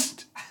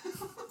list?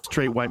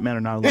 Straight white men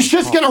are not allowed. It's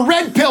just gonna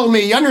red pill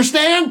me, you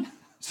understand?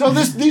 So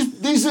these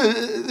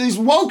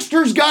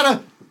wokesters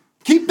gotta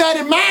keep that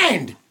in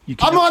mind.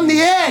 I'm on the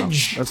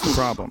edge. That's the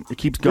problem. It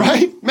keeps going.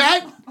 Right,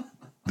 Matt?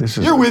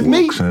 You're with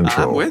me?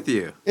 I'm with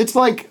you. It's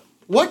like,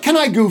 what can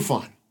I goof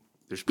on?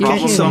 There's Can't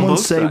problems on someone both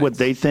say sides. what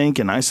they think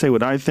and I say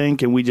what I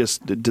think and we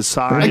just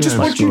decide I just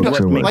want you to-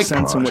 what makes like-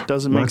 sense and what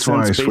doesn't make That's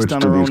why I sense based switched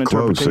on to our own these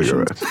clove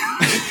interpretation?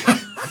 cigarettes.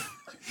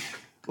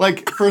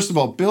 Like, first of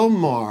all, Bill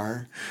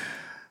Maher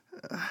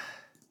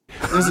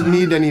doesn't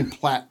need any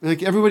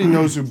like, everybody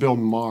knows who Bill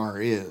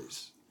Maher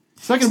is.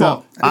 Second of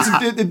all,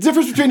 the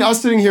difference between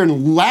us sitting here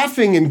and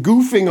laughing and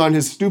goofing on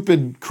his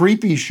stupid,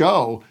 creepy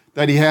show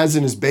that he has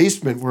in his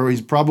basement where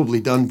he's probably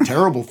done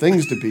terrible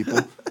things to people.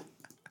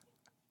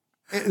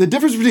 The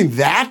difference between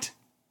that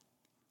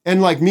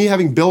and like me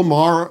having Bill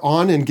Maher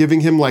on and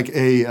giving him like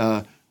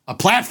a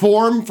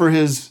platform for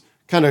his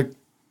kind of,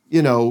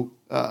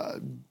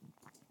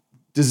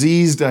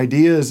 diseased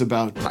ideas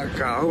about I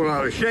got a whole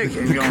lot of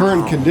shaking the going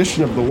current on.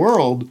 condition of the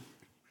world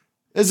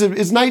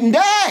is night and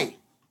day.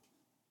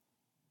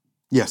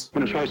 Yes.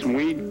 Want to try some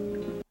weed?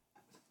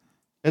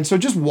 And so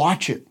just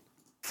watch it.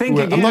 Think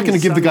I'm not going to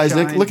give the guys,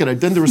 sunshine. look at it, I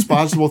did the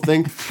responsible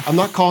thing. I'm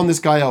not calling this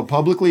guy out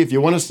publicly. If you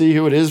want to see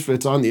who it is,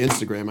 it's on the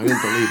Instagram. I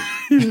didn't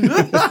delete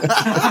it.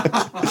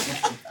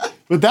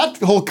 But that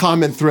whole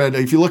comment thread,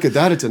 if you look at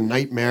that, it's a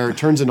nightmare. It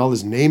turns into all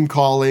this name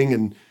calling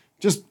and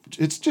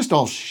it's just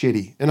all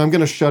shitty. And I'm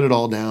going to shut it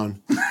all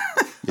down.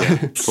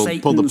 Yeah,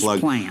 pull the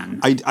plug.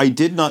 Plan. I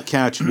did not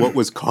catch what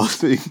was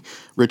causing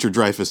Richard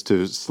Dreyfuss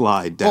to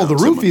slide down. Oh, the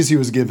roofies he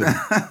was given.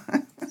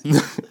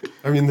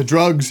 I mean, the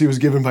drugs he was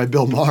given by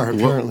Bill Maher,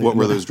 apparently. What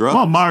were those drugs?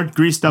 Well, Maher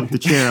greased up the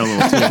chair a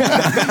little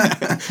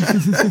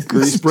too.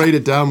 He sprayed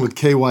it down with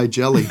KY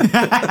jelly.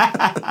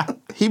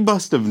 He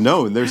must have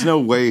known. There's no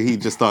way he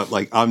just thought,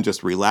 like, I'm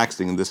just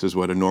relaxing and this is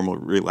what a normal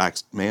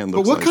relaxed man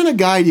looks like. But what kind of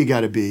guy do you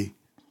got to be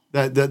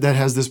that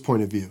has this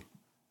point of view?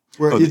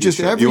 Where you just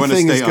you wanna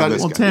everything stay has on got this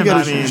Well, guy. Tim,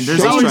 gotta I mean, shame-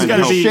 there's always got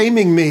to be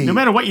shaming me. No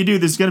matter what you do,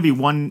 there's going to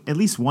be at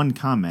least one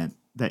comment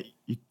that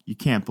you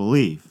can't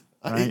believe.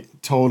 Right?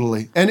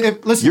 Totally. And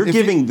listen, You're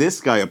giving this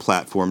guy a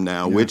platform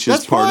now, which is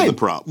That's part fine. of the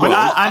problem. But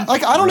I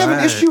don't have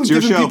an issue with It's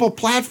your giving show. people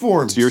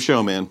platforms. It's your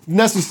show, man.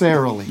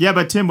 Necessarily. Yeah,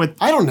 but Tim, with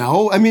I don't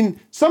know. I mean,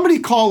 somebody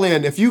call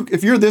in. If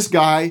you're this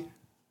guy,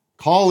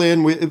 call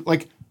in.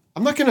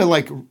 I'm not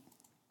gonna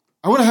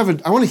I want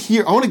to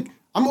hear.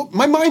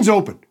 My mind's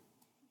open,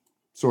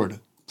 sort of.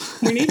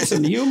 We need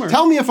some humor.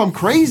 Tell me if I'm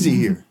crazy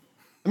here.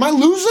 Am I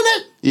losing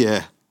it?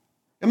 Yeah.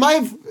 Am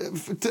I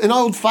an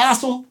old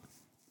fossil?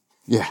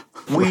 Yeah.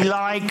 We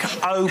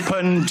like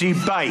open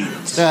debate.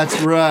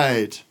 That's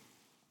right.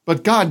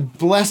 But God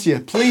bless you.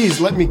 Please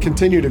let me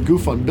continue to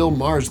goof on Bill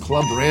Maher's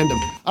Club Random.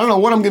 I don't know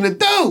what I'm going to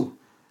do.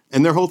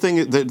 And their whole thing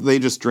is that they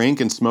just drink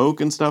and smoke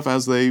and stuff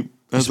as they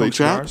chat.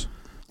 Cigars?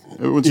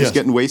 Everyone's just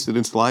getting wasted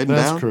and sliding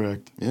down. That's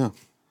correct. Yeah.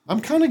 I'm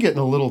kind of getting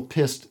a little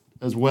pissed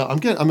as well.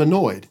 I'm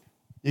annoyed.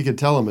 You could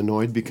tell I'm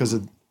annoyed because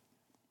of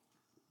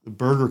the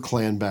Berger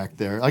clan back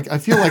there. Like I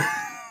feel like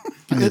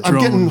I'm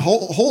getting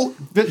whole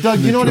Doug,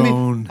 you know what I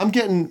mean?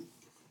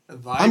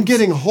 I'm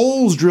getting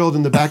holes drilled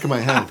in the back of my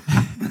head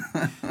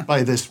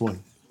by this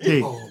one.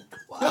 Hey,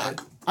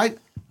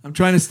 I'm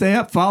trying to stay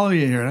up, follow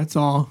you here. That's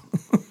all.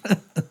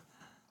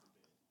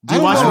 Do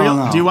you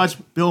watch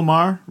Bill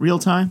Maher real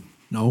time?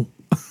 No.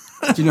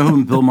 Do you know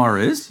who Bill Maher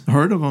is?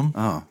 Heard of him.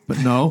 Oh. But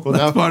no,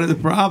 that's part of the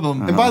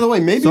problem. And by the way,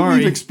 maybe Sorry.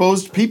 we've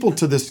exposed people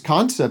to this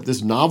concept,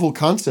 this novel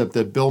concept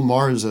that Bill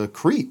Maher is a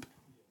creep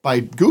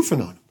by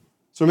goofing on him.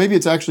 So maybe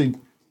it's actually,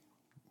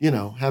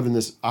 having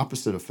this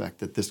opposite effect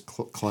that this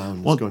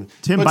clown is going.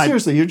 Tim, but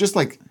seriously, you're just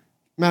like,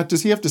 Matt,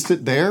 does he have to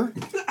sit there?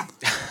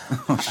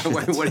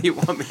 What do you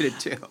want me to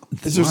do?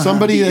 Is there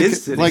somebody He that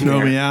is could, like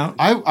throw me out?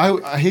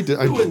 I hate to.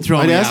 You wouldn't throw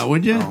I'd me ask- out,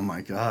 would you? Oh my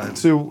God.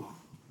 So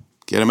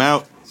Get him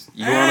out.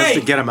 You want us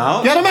to get him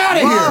out? get him out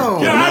of here! Whoa.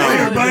 Get him out of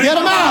here, buddy! Get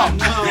him out!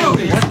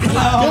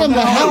 Get him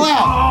the hell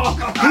out!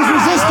 He's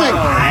resisting.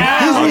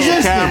 He's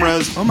resisting.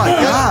 Cameras. Oh my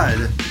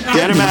God.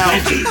 Get him out.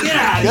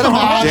 Get him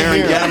out of Darren,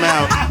 here. get him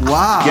out.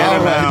 Wow.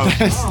 Get him out.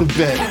 That's the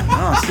bit.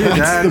 Oh, see That's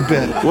that? the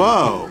bit.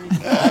 Whoa.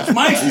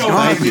 My show.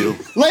 Thank you.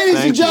 Ladies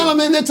Thank and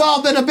gentlemen, it's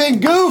all been a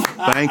big goof.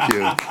 Thank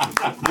you.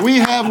 We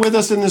have with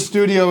us in the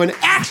studio an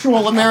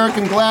actual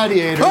American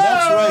gladiator.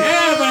 That's right.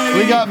 Yeah,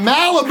 baby. We got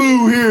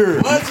Malibu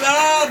here. What's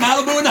up?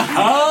 Malibu in the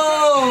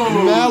house.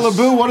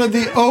 Malibu, one of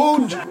the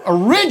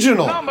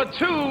original. Number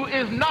 2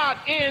 is not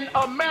in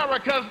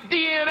America's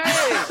DNA.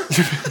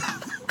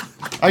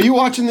 Are you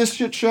watching this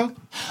shit show?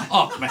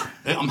 Oh, man.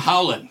 I'm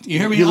howling. You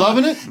hear me? You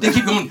howling? loving it? They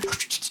keep going.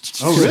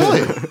 Oh,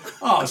 really?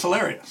 Oh, it's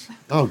hilarious.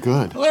 Oh,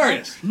 good.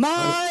 Hilarious.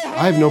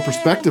 I have no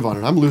perspective on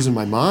it. I'm losing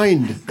my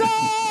mind.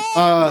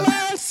 Shall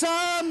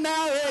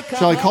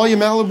I call you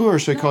Malibu or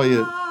should I call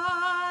you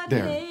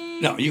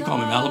Darren? No, you call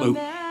me Malibu.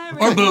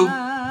 Or Boo.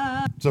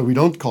 So we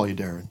don't call you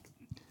Darren.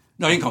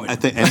 No, you can call me. I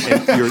think and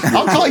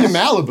I'll call you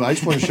Malibu. I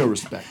just want to show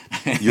respect.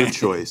 your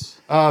choice.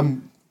 Your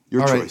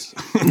all right. choice.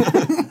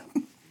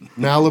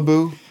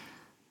 Malibu,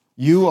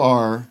 you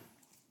are,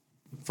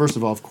 first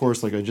of all, of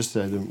course, like I just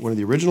said, one of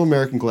the original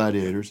American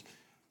gladiators.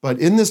 But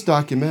in this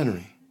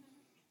documentary,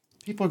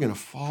 people are going to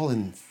fall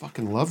in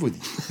fucking love with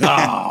you.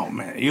 Oh,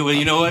 man.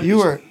 You know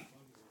what?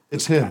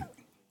 It's him.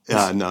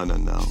 No.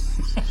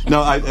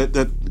 No,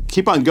 I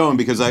keep on going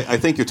because I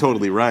think you're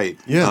totally right.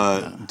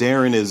 Yeah.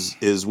 Darren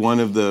is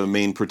one of the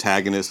main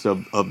protagonists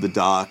of the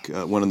doc,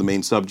 one of the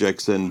main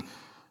subjects, and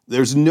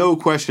there's no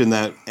question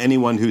that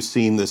anyone who's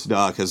seen this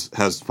doc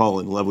has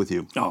fallen in love with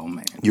you. Oh,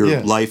 man.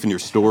 Your life and your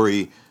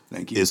story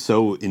Thank you. is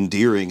so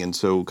endearing and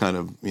so kind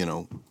of,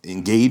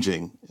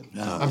 engaging.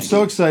 I'm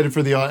so excited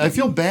for the audience. I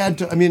feel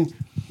bad.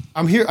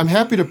 I'm here. I'm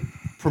happy to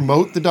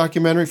promote the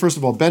documentary. First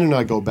of all, Ben and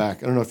I go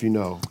back. I don't know if you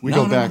know. We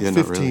go back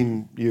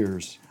 15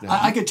 years now.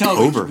 I could tell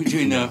Over.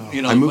 between the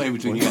play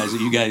between you guys that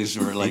you guys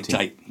are like 18.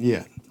 tight.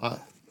 Yeah.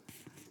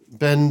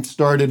 Ben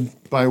started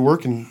by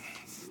working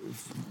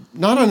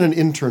not on an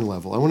intern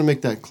level. I want to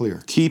make that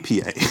clear. Key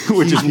PA,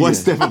 which is one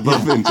step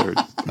above intern.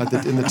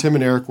 In the Tim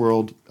and Eric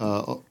world,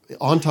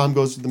 on Tom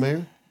Goes to the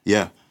Mayor?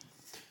 Yeah.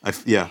 I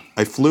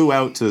flew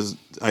out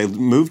I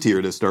moved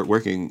here to start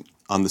working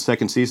on the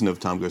second season of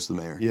Tom Goes to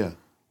the Mayor. Yeah.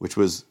 Which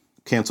was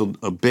canceled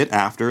a bit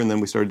after, and then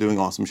we started doing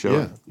Awesome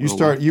Show.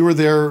 Yeah. You were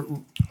there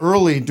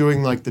early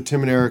doing like the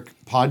Tim and Eric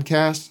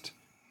podcast.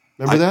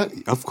 Remember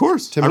that? Of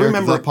course. Tim I and Eric,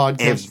 remember the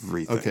podcast.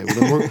 everything. Okay,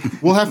 well, then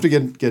we'll have to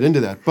get into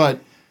that. But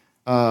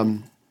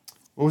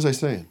what was I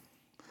saying?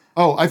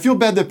 Oh, I feel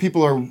bad that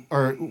people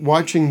are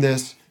watching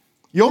this.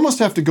 You almost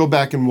have to go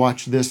back and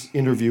watch this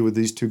interview with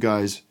these two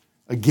guys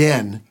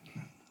again.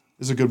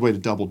 This is a good way to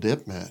double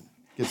dip, Matt.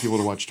 Get people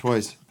to watch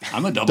twice.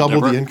 I'm a double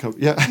dipper. the income.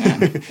 Yeah.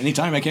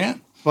 Anytime I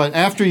can. But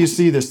after you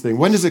see this thing,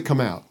 when does it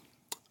come out?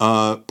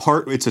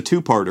 It's a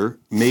two-parter.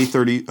 May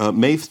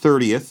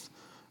 30th,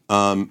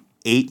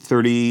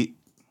 8:30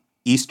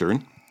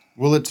 Eastern.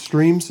 Will it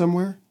stream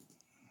somewhere?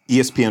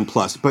 ESPN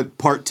Plus, but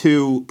part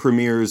 2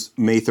 premieres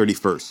May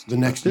 31st. The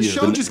next This year.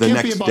 show just the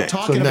can't be next about day.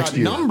 talking So next about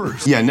year.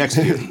 numbers. Yeah, next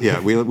year.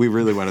 Yeah, we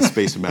really want to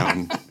space them out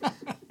and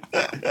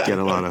get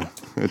a lot of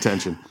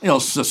attention.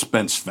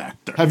 Suspense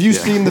factor. Have you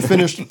seen the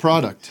finished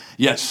product?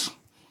 Yes.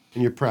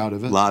 And you're proud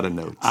of it? A lot of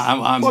notes.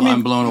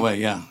 I'm blown away.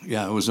 Yeah,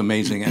 it was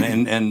amazing.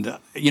 And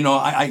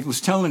I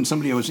was telling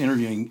somebody I was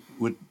interviewing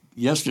with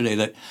yesterday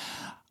that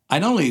I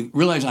not only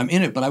realized I'm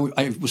in it, but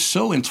I was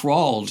so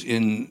enthralled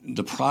in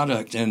the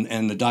product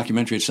and the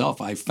documentary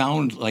itself. I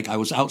found like I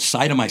was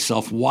outside of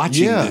myself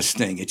watching this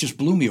thing. It just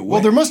blew me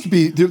away. Well,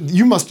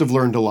 you must have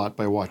learned a lot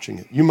by watching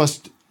it.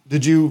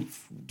 Did you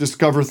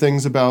discover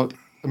things about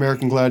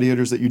American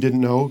Gladiators that you didn't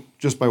know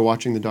just by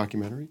watching the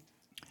documentary?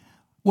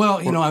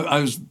 Well, I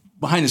was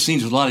behind the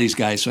scenes with a lot of these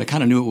guys, so I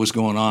kind of knew what was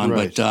going on.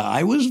 Right. But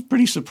I was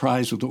pretty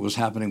surprised with what was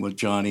happening with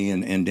Johnny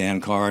and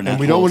Dan Carr. And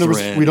we don't want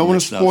to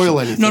spoil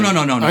anything. No.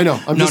 I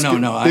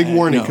know. Big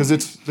warning because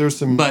there's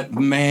some. But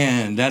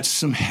man, that's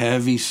some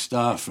heavy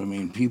stuff. I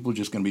mean, people are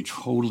just going to be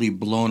totally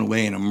blown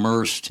away and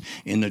immersed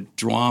in the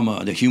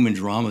drama, the human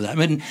drama of that. I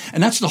mean,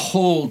 and that's the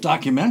whole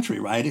documentary,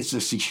 right? It's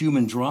this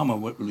human drama,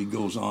 what really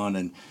goes on,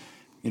 and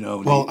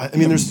Well,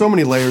 there's so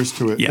many layers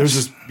to it. Yes. There's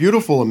this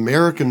beautiful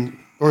American,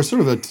 or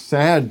sort of a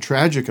sad,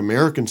 tragic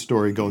American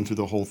story going through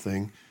the whole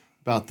thing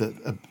about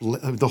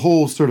the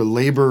whole sort of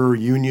labor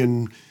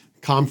union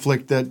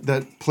conflict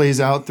that plays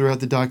out throughout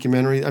the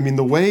documentary. I mean,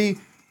 the way,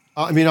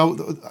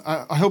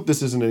 I hope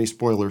this isn't any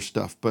spoiler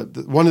stuff, but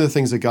one of the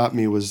things that got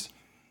me was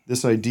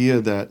this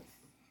idea that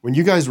when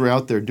you guys were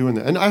out there doing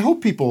that, and I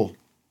hope people,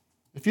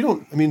 if you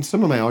don't,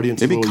 some of my audience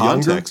is a little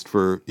context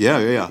younger.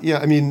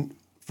 Yeah.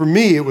 For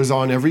me, it was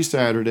on every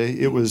Saturday.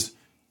 It was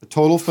a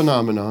total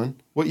phenomenon.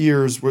 What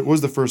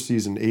was the first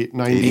season?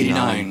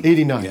 89.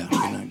 89. Yeah,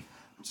 89.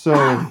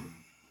 So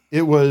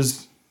it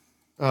was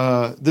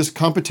this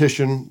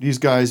competition. These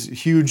guys,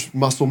 huge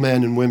muscle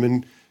men and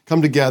women,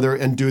 come together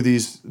and do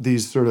these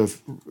sort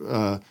of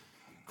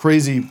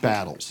crazy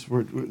battles.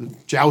 We're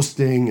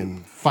jousting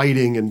and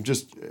fighting and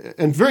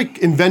very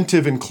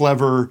inventive and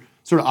clever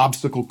sort of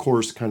obstacle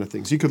course kind of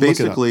things. You could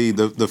basically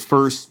look it up. the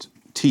first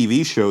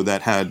TV show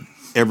that had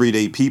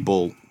everyday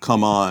people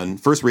come on,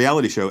 first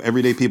reality show,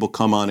 everyday people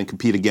come on and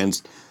compete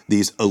against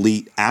these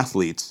elite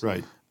athletes.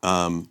 Right.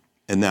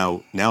 And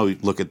now you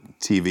look at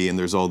TV and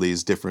there's all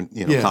these different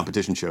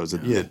competition shows.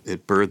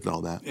 It birthed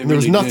all that. There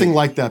was nothing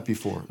like that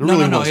before.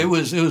 No. It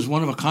was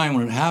one of a kind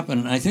when it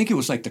happened. And I think it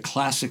was like the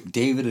classic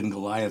David and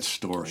Goliath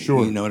story.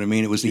 Sure. You know what I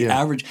mean? It was the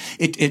average.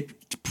 It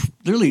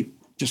literally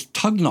just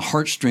tugged on the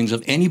heartstrings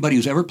of anybody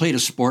who's ever played a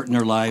sport in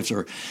their lives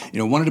or,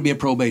 wanted to be a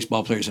pro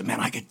baseball player. Said, man,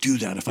 I could do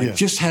that if I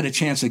just had a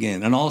chance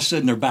again. And all of a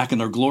sudden they're back in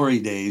their glory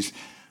days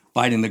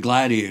fighting the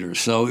gladiators.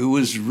 So it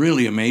was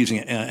really amazing.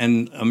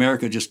 And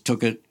America just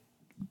took it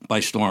by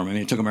storm.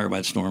 It took America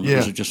by storm. It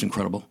was just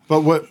incredible.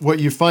 But what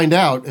you find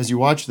out as you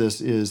watch this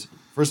is,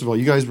 first of all,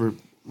 you guys were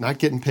not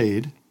getting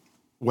paid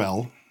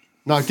well,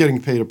 not getting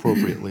paid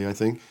appropriately, I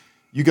think.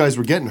 You guys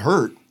were getting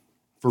hurt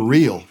for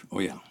real. Oh,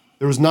 yeah.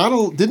 There was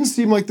didn't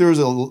seem like there was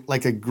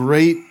a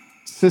great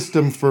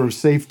system for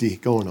safety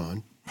going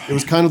on. It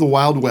was kind of the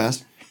Wild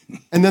West.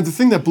 And then the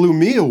thing that blew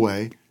me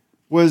away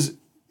was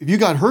if you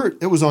got hurt,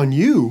 it was on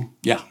you.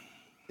 Yeah.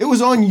 It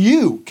was on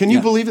you. Can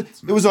you believe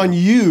it? It was on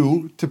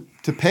you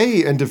to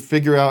pay and to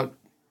figure out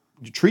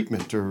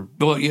treatment or.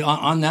 Well,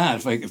 on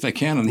that, if I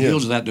can, on the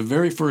heels of that, the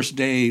very first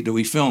day that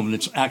we filmed, and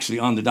it's actually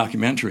on the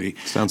documentary.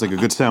 Sounds like a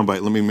good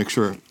soundbite. Let me make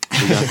sure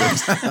we got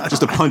this.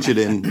 Just to punch it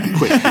in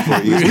quick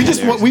before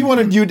you. We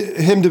wanted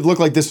him to look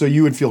like this so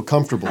you would feel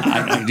comfortable.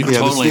 I do totally.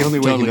 That's the only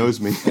way he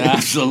knows me.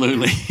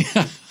 Absolutely.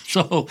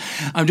 So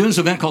I'm doing this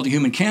event called the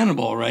Human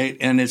Cannonball, right?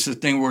 And it's a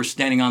thing where we're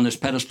standing on this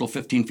pedestal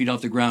 15 feet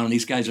off the ground, and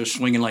these guys are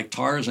swinging like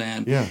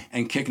Tarzan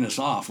and kicking us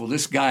off. Well,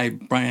 this guy,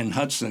 Brian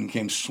Hudson,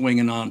 came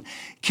swinging on,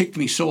 kicked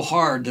me so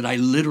hard that I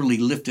literally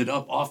lifted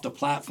up off the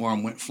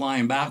platform, went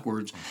flying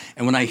backwards.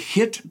 And when I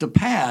hit the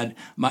pad,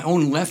 my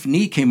own left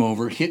knee came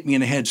over, hit me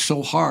in the head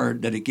so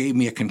hard that it gave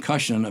me a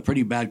concussion, a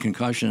pretty bad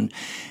concussion.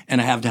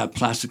 And I have to have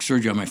plastic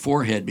surgery on my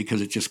forehead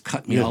because it just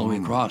cut me all the way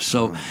across.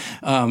 So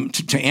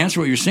to answer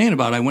what you're saying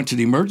about it, I went to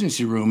the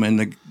emergency room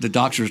and the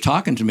doctors were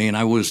talking to me and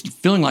I was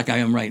feeling like I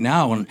am right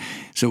now. And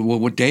so, well,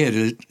 what day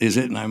is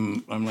it? And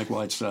I'm like,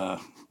 well, it's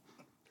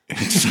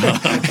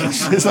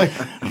like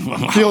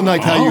feeling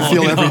like how you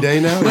feel every day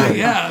now. Well,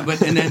 yeah,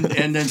 but and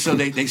then so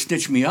they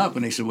stitched me up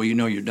and they said, well,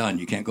 you're done.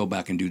 You can't go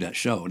back and do that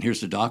show. And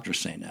here's the doctor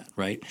saying that,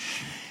 right?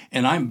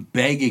 And I'm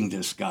begging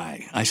this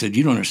guy. I said,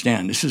 you don't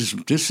understand. This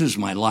is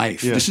my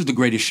life. Yeah. This is the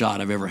greatest shot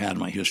I've ever had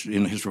in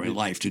the history of my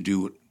life to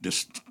do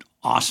this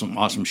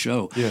awesome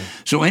show. Yeah.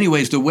 So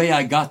anyways, the way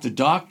I got the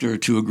doctor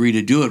to agree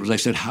to do it was I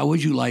said, how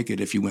would you like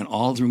it if you went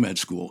all through med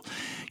school,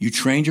 you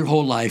trained your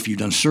whole life, you've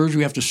done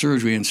surgery after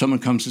surgery, and someone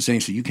comes to say,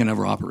 so you can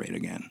never operate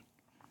again.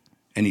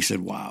 And he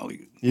said, wow.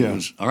 It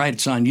was, all right,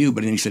 it's on you.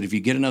 But then he said, if you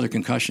get another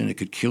concussion, it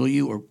could kill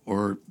you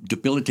or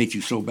debilitate you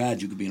so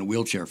bad you could be in a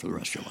wheelchair for the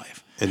rest of your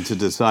life. And to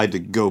decide to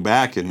go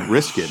back and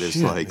risk it is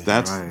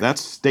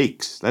that's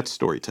stakes. That's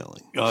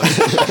storytelling.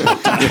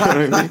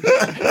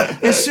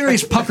 It's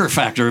serious pucker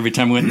factor every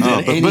time we went into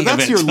any but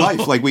that's event. your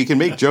life. Like we can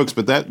make jokes,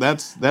 but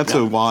that's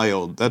a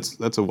wild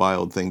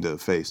thing to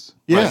face.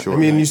 Yeah, sure. I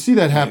mean, you see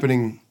that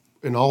happening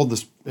in all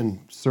this, and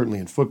certainly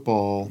in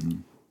football,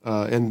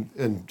 and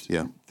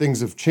things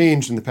have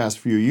changed in the past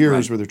few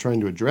years where they're trying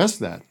to address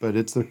that. But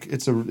it's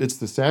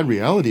the sad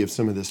reality of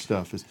some of this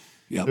stuff is.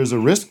 Yep. There's a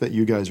risk that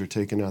you guys are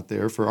taking out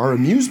there for our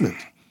amusement.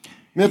 I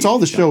mean, that's all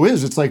the show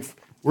is. It's like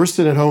we're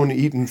sitting at home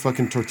eating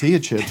fucking tortilla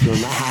chips. Going,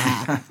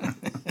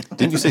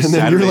 Didn't you say and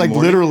then Saturday you're like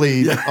morning?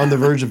 literally on the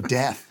verge of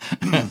death.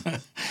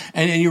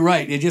 And you're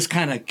right. It just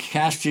kind of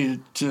casts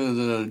you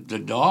to the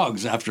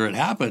dogs after it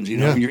happens. You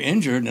know, Yeah. when you're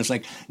injured, and it's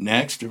like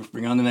next,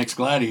 bring on the next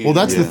gladiator. Well,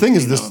 that's the thing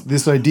is You know?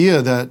 this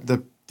idea that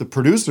the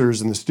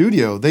producers in the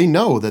studio, they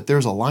know that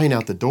there's a line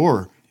out the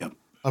door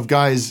of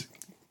guys,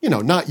 you know,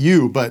 not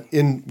you, but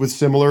with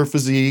similar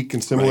physique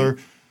and similar,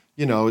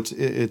 you know,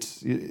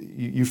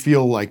 you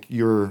feel like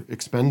you're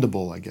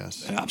expendable, I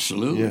guess.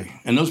 Absolutely. Yeah.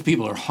 And those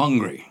people are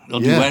hungry. They'll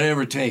do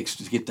whatever it takes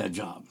to get that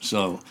job.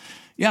 So,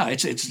 yeah,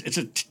 it's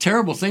a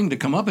terrible thing to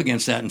come up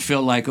against that and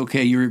feel like,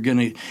 okay, you're going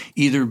to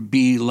either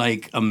be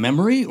like a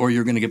memory or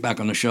you're going to get back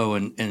on the show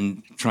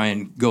and try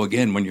and go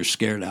again when you're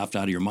scared out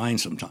of your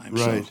mind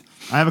sometimes. Right. So,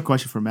 I have a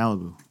question for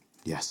Malibu.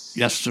 Yes.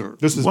 yes, sir.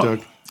 This is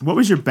Doug. What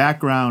was your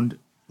background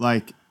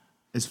like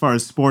as far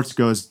as sports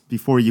goes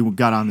before you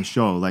got on the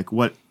show? Like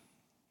what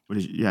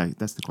is? Yeah,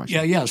 that's the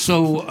question. Yeah.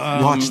 So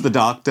Watch the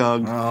Doc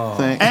Doug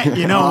thing. Hey,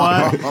 you know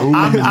what?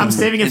 I'm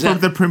saving it for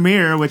the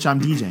premiere, which I'm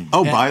DJing.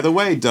 Oh, by the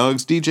way,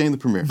 Doug's DJing the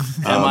premiere.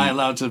 Am I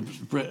allowed to?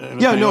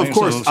 Yeah, no, of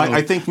course.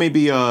 I think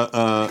maybe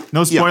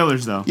no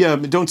spoilers though. Yeah,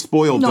 don't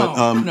spoil. No,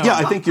 but no. yeah,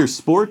 I think your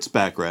sports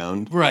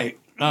background. Right.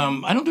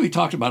 I don't think we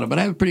talked about it, but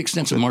I have a pretty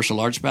extensive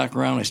martial arts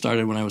background. I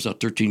started when I was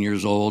 13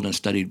 years old and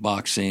studied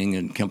boxing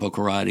and Kempo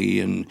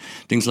karate and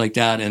things like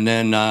that. And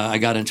then I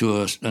got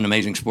into an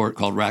amazing sport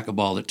called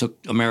racquetball that took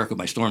America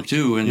by storm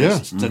too in the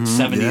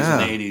 70s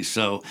and 80s.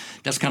 So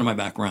that's kind of my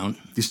background.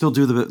 Do you still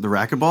do the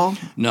racquetball?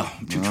 No,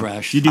 I'm too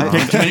trash. You do you do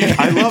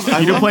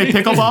play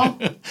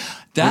pickleball?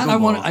 That I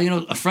want.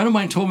 A friend of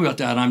mine told me about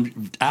that. And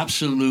I'm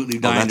absolutely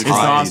dying to It's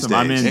try. awesome.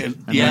 I'm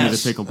in. I'm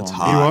Yes. into pickleball.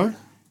 You are?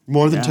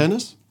 More than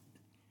tennis?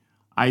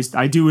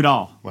 I do it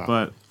all,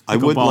 but I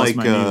would pickleball is like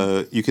my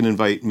new- you can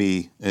invite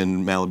me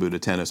and Malibu to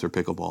tennis or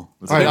pickleball. All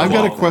right, I've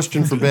got a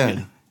question for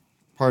Ben.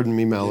 Pardon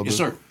me, Malibu. Yes,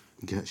 sir.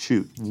 Yeah,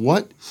 shoot.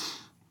 What?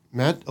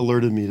 Matt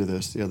alerted me to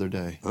this the other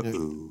day. It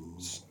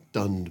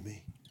stunned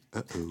me.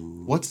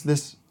 What's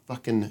this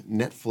fucking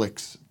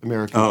Netflix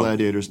American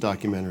Gladiators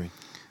documentary?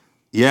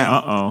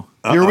 Yeah.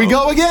 Here we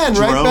go again,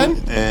 right, Jerome,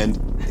 Ben?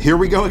 And here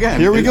we go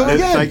again. Here we go And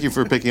again. Thank you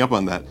for picking up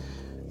on that.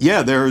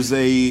 Yeah, there's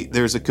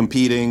a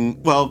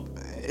competing. Well,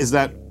 is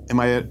that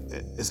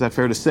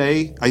fair to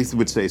say? I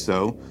would say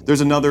so.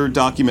 There's another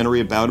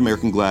documentary about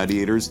American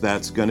Gladiators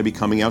that's going to be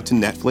coming out to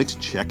Netflix.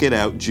 Check it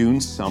out,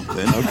 June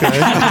something. Okay.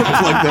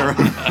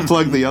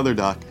 plug the other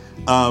doc.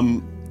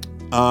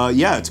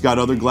 Yeah, it's got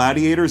other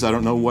gladiators. I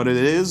don't know what it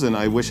is, and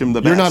I wish him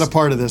the best. You're not a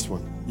part of this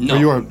one. No, Or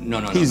you are.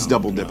 no. He's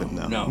double dipping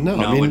now. No,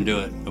 I I mean, wouldn't do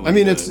it. I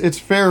mean, it's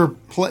fair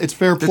play. It's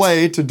fair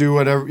play to do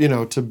whatever, you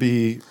know, to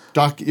be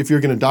if you're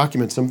going to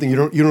document something, you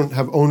don't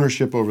have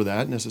ownership over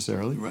that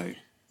necessarily. Right.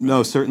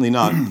 No, certainly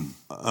not.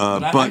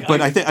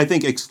 But I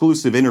think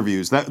exclusive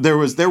interviews. That there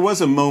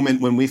was a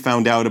moment when we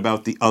found out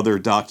about the other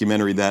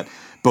documentary that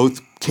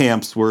both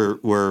camps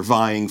were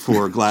vying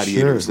for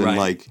gladiators Sure. and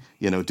Right.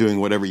 doing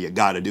whatever you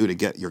got to do to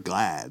get your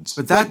glads.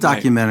 But that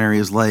documentary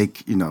is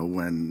like,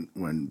 when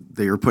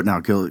they were putting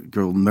out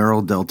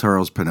Guillermo del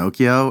Toro's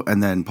Pinocchio,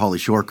 and then Pauly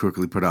Shore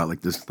quickly put out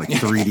this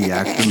 3D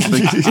action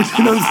thing,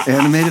 this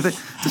animated thing.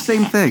 It's the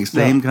same thing,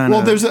 same kind of.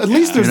 Well,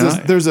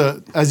 there's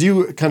as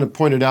you kind of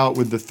pointed out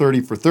with the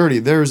 30 for 30,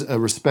 there's a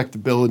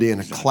respectability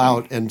and a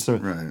clout, and so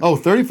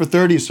 30 for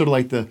 30 is sort of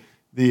like the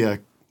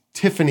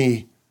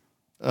Tiffany.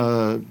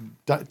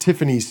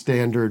 Tiffany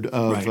standard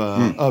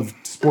of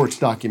sports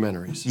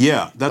documentaries.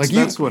 Yeah,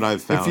 that's what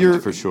I've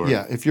found for sure.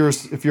 Yeah, if you're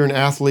an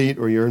athlete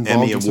or you're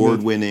involved Emmy in something,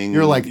 award winning,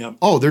 you're like,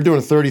 oh, they're doing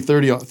a 30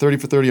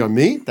 for 30 on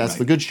me. That's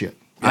the good shit.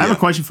 I have a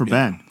question for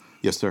Ben.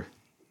 Yes, sir.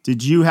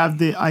 Did you have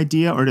the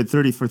idea, or did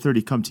 30 for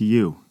 30 come to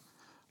you?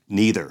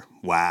 Neither.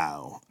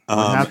 Wow.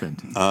 What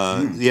happened?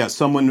 Yeah,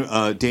 someone,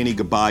 Danny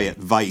Gabay at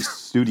Vice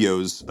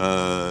Studios,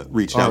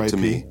 reached out to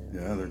me.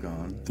 Yeah, they're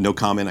gone. No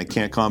comment. I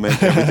can't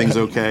comment. Everything's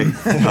okay.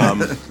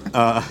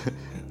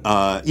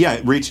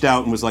 Reached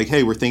out and was like,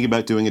 "Hey, we're thinking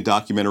about doing a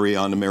documentary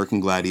on American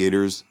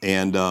Gladiators,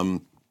 and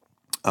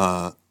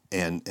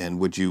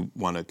would you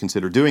want to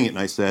consider doing it?" And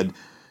I said,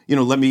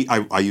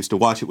 I used to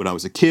watch it when I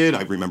was a kid.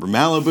 I remember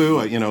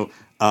Malibu.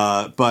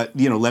 But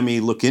let me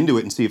look into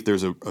it and see if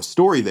there's a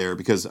story there,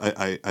 because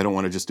I don't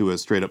want to just do a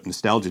straight up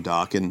nostalgia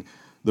doc. And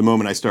the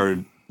moment I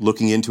started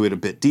looking into it a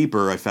bit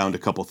deeper, I found a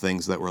couple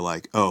things that were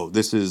like, oh,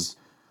 this is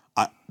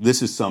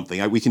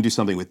something. We can do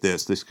something with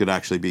this. This could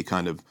actually be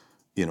kind of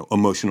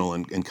emotional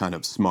and kind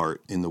of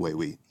smart in the way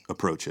we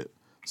approach it.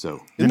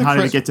 So, And how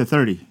did it get to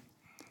 30?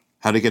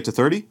 How did it get to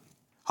 30?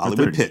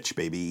 Hollywood 30. Pitch,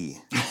 baby.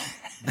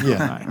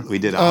 Yeah, we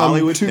did a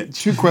Hollywood pitch.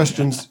 Two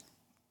questions.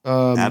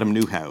 Adam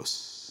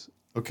Newhouse.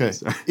 Okay.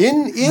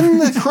 In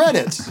the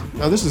credits.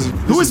 Now this is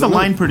Who was the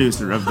line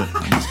producer of the?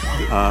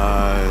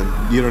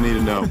 You don't need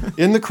to know.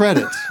 In the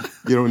credits.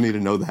 You don't need to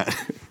know that.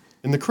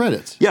 In the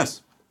credits.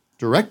 Yes.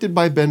 Directed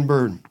by Ben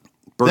Burden.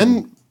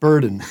 Burden.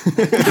 Burden. He's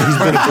been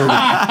a Burden.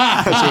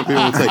 That's what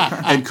people would say.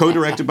 And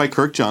co-directed by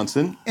Kirk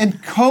Johnson.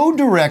 And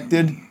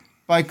co-directed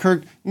by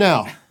Kirk.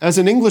 Now, as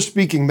an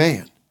English-speaking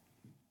man,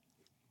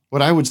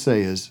 what I would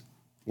say is,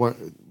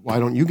 why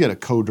don't you get a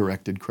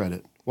co-directed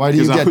credit? Why do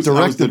you Because get I was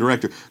directed? the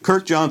director.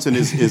 Kirk Johnson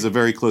is a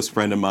very close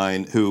friend of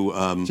mine who.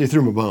 So you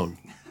threw him a bone.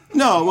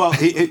 No, well,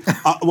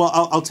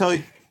 I'll tell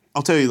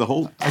you the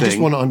whole thing. I just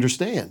want to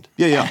understand.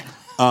 Yeah.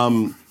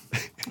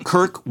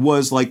 Kirk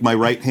was like my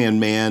right-hand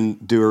man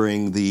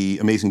during the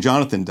Amazing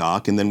Jonathan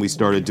doc, and then we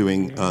started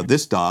doing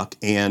this doc,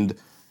 and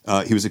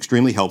he was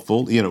extremely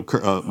helpful. You know,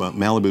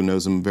 Malibu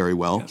knows him very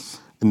well,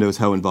 and knows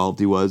how involved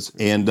he was.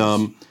 And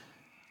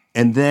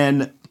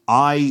then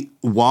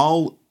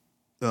while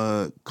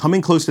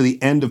coming close to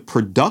the end of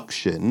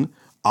production,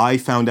 I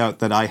found out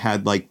that I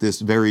had like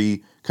this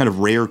very kind of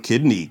rare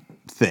kidney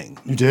thing.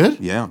 You did?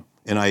 Yeah.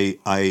 And I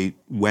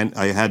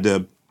had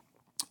to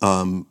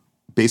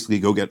basically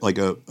go get like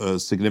a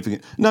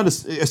significant, not a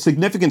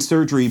significant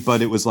surgery,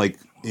 but it was like,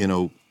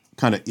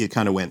 it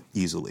kind of went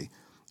easily.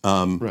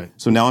 Right.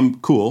 So now I'm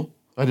cool.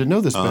 I didn't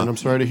know this, Ben. I'm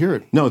sorry to hear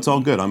it. No, it's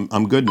all good.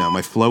 I'm good now.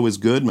 My flow is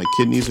good. My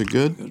kidneys are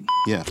good.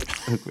 Yeah.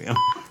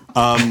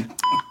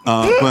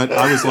 But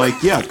I was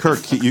like, yeah,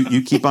 Kirk,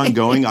 you keep on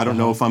going. I don't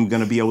know if I'm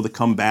going to be able to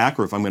come back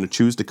or if I'm going to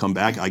choose to come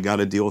back. I got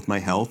to deal with my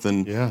health,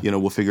 and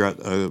we'll figure out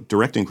a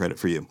directing credit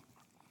for you.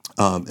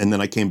 And then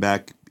I came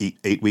back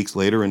 8 weeks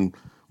later, and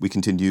we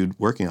continued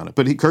working on it.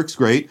 But Kirk's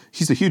great.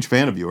 He's a huge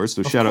fan of yours,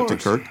 so shout out to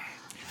Kirk.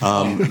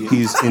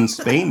 He's in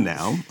Spain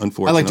now,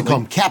 unfortunately. I like to call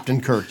him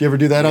Captain Kirk. You ever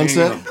do that on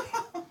set?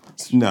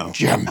 No.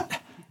 Jim.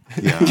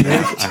 Yeah,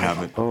 I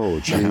haven't. Oh,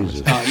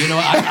 Jesus.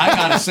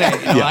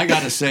 I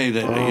gotta say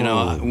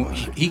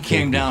that he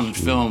came down and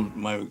filmed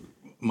my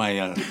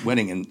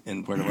wedding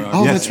in Puerto Rico.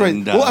 Oh, that's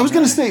right. Well, I was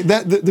going to say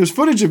that there's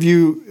footage of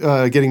you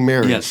getting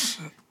married. Yes.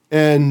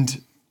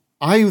 And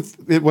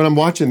when I'm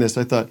watching this,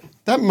 I thought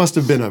that must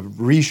have been a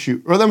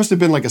reshoot, or that must have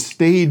been like a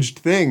staged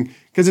thing,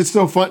 because it's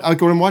so fun. Like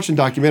when I'm watching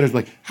documentaries, I'm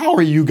like, how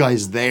are you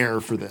guys there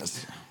for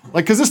this?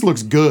 Like, because this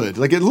looks good.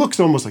 Like it looks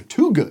almost like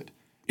too good.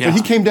 Yeah. But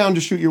he came down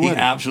to shoot your wedding.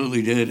 He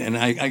absolutely did, and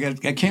I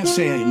can't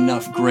say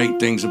enough great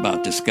things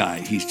about this guy.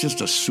 He's just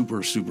a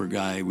super, super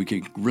guy. We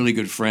became really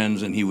good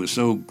friends, and he was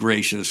so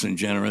gracious and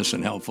generous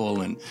and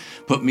helpful, and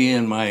put me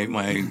and my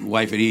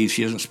wife at ease.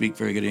 She doesn't speak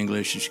very good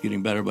English. She's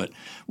getting better, but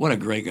what a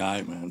great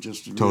guy, man!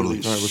 Just totally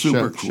really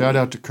super cool. Shout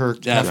out to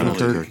Kirk. Definitely.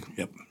 Captain Kirk.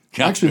 Yep.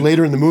 Actually,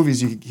 later in the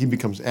movies, he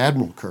becomes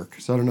Admiral Kirk.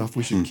 So I don't know if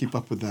we should keep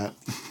up with that.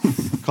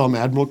 Call him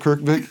Admiral Kirk,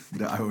 Vic?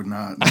 I would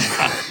not.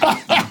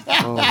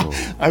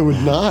 I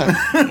would not.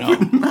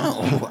 No.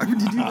 Why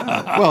would you do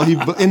that? Well,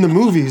 in the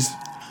movies.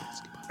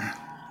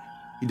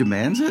 He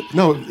demands it?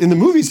 No, in the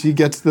movies, he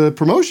gets the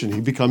promotion.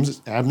 He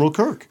becomes Admiral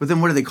Kirk. But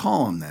then what do they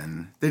call him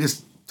then?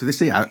 Do they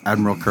say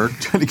Admiral Kirk?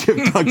 Trying to give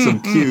Doug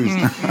some cues.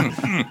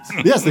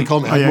 Yes, they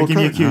call him Admiral give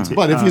me a Kirk. cue too.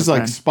 But if he's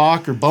like Ben.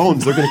 Spock or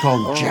Bones, they're going to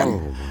call him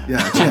Jim.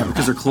 Yeah,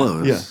 because they're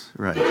close. Yeah.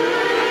 Right.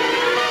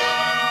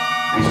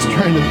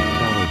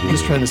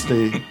 He's trying to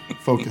stay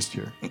focused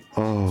here.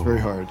 It's very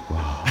hard.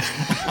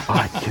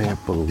 I can't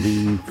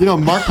believe.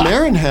 Mark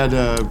Maron had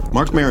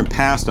Mark Maron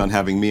passed on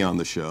having me on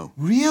the show.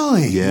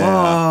 Really? Yeah.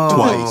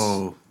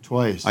 Whoa.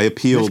 Twice. I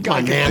appealed. This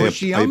guy can push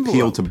the I appealed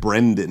envelope. to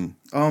Brendan,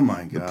 Oh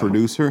my the God.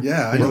 producer.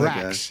 Yeah, I know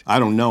that guy. I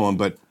don't know him,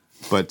 but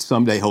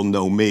someday he'll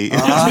know me.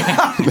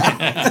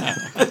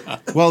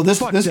 Well, this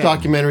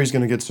documentary is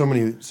going to get so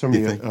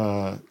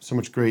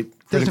much great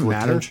critical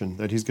matter. attention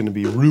that he's going to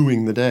be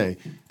ruining the day.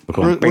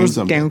 Tim, Tim, give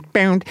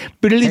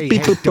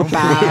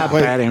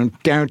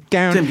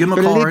him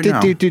a call right now.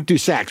 Give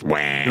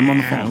him on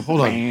the phone.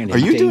 Hold on. Are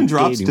you doing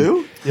drops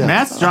too? Yeah.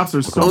 Matt's drops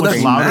are so much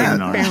that's louder Matt.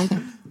 than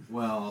ours.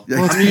 Well,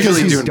 it's I'm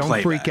usually doing Don't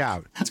playback. freak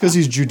out. It's because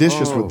he's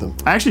judicious with them.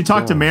 I actually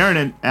talked to Marin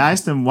and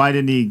asked him why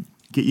didn't he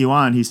get you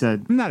on. He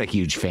said, I'm not a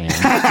huge fan.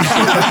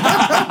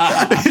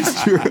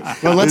 It's true.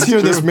 Well, let's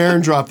hear this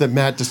Marin drop that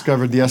Matt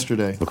discovered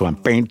yesterday.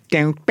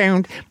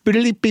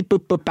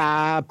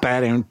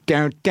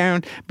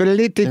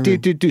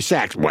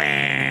 Sax.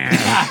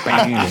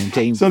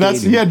 So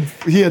that's he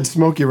had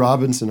Smokey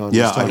Robinson on.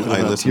 Yeah, Just talking I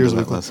about listened Tears to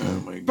that of last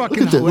night. Look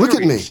at this. Look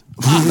at me.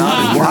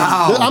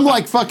 wow. I'm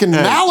like fucking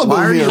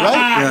Malibu here,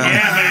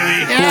 right?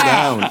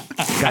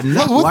 What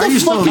the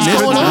fuck is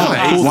going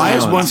on? Why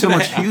is one so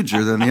much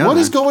huger than the other? What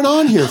is going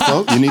on here,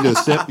 folks? You need a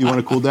sip? You want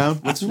to cool down?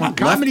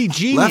 Comedy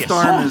genius. Left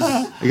arm is.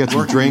 I got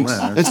some drinks.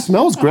 It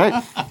smells great.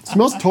 It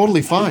smells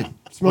totally fine.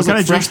 It smells what kind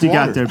like of drinks fresh do you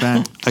got water. there,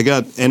 Ben? I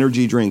got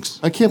energy drinks.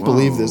 I can't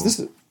believe this. This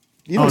is.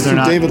 You don't see they're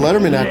not- David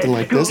Letterman acting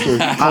like this or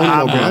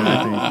Conan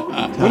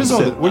O'Brien. What is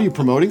all that? What are you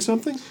promoting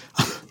something?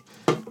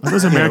 Are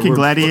those American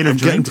Gladiator I'm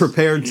getting drinks?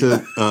 prepared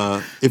to,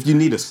 if you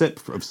need a sip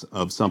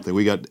of something,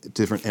 we got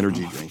different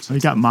energy drinks. We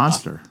got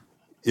Monster.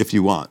 If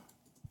you want.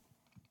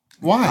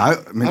 Why? I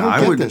don't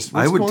get this.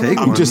 What's going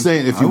on? I'm just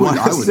saying, if you want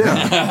a sip,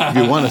 if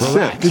you want a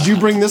sip. Did you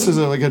bring this as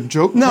a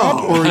joke? No,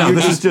 prop, or no, you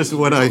this is just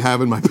what I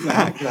have in my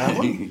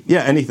bag.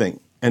 Yeah, anything.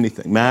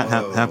 Matt,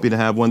 happy to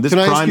have one. This Can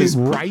I ask Prime you- is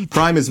Right.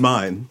 Prime is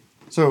mine.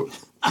 So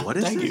What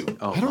is it?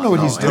 Oh, I don't know what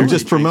he's doing. I'm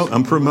just promoting.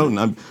 I'm promoting.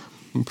 I'm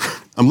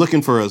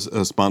looking for a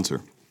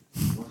sponsor.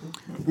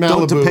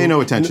 Malibu, Don't pay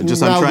no attention.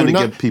 Just I'm Malibu, trying to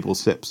not- give people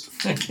sips.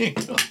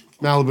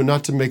 Malibu,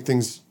 not to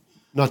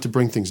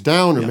bring things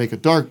down or make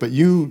it dark, but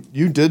you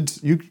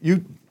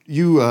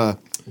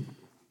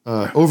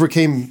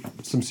overcame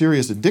some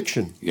serious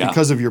addiction Yeah.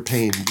 because of your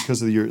pain,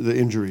 because of the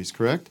injuries,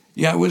 correct?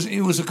 Yeah,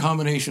 it was a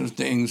combination of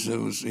things. It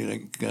was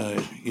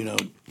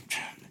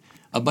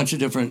a bunch of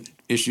different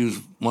issues.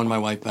 One, my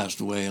wife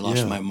passed away. I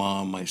lost my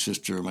mom, my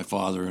sister, my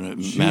father in a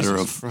matter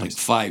of like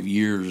 5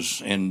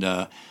 years, and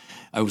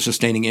I was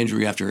sustaining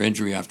injury after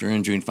injury after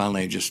injury, and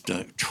finally I just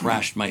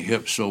trashed my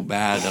hip so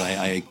bad that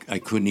I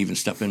couldn't even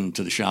step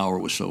into the shower.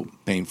 It was so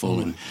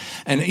painful.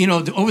 And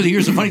over the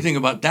years, the funny thing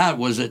about that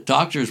was that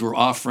doctors were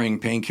offering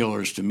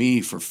painkillers to me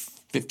for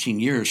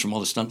 15 years from all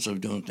the stunts I was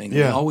doing things.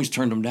 Yeah. I always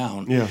turned them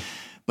down. Yeah.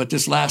 But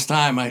this last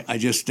time, I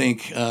just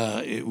think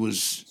it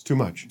was too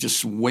much.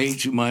 Just way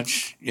too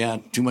much. Yeah,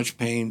 too much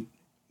pain,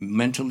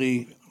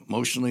 mentally,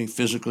 emotionally,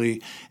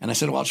 physically. And I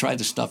said, "Well, I'll try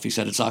this stuff." He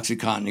said, "It's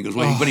OxyContin." He goes,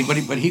 "Well, but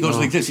he goes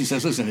like this." He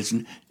says,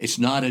 "Listen, it's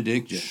not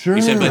addictive." Sure.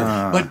 He said,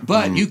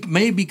 "But you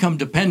may become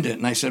dependent."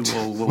 And I said,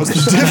 "Well, What's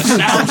the that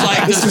difference? sounds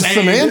like This the is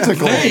same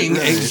semantical. thing."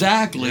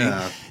 Exactly.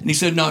 Yeah. And he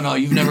said, "No,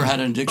 you've never had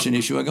an addiction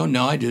issue." I go,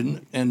 "No, I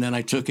didn't." And then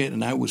I took it,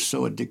 and I was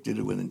so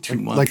addicted within 2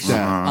 months. Like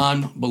that.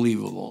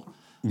 Unbelievable.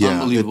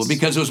 Yeah, Unbelievable,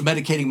 because it was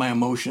medicating my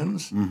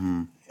emotions.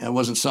 I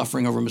wasn't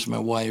suffering over missing my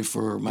wife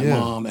or my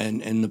mom,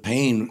 and the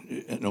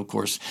pain. And of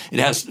course, it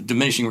has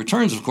diminishing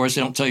returns. Of course,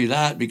 they don't tell you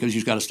that because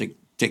you've got to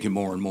take it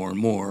more and more and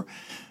more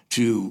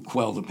to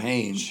quell the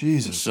pain.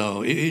 Jesus!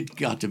 So it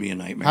got to be a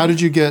nightmare. How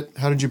did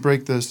you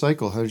break the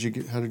cycle? How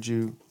did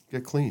you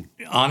get clean?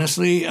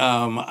 Honestly,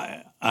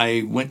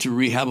 I went to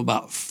rehab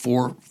about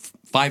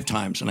 4-5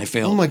 times, and I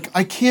failed. Oh my!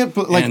 I can't.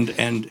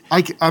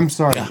 I'm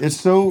sorry.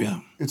 Yeah.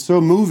 It's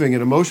so moving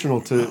and emotional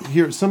to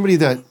hear somebody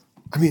that.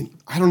 I mean,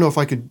 I don't know if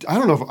I could. I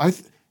don't know if I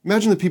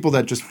imagine the people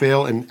that just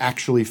fail and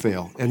actually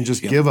fail and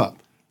just give up.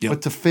 Yep.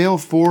 But to fail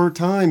 4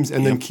 times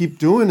and then keep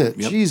doing it,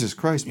 Yep. Jesus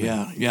Christ,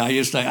 man. Yeah.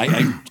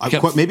 I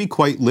kept, maybe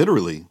quite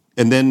literally,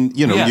 and then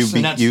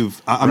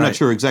you've. I'm not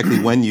sure exactly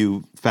when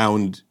you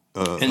found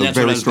and a that's what I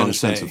very was strong gonna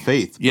sense say. of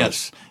faith.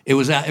 Yes, it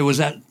was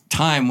that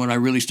time when I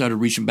really started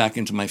reaching back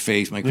into my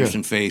faith, my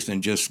Christian faith,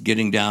 and just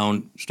getting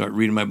down, start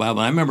reading my Bible.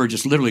 And I remember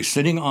just literally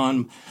sitting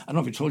on, I don't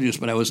know if I told you this,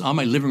 but I was on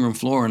my living room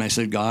floor and I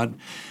said, "God,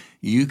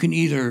 you can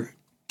either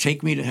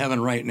take me to heaven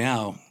right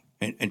now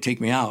and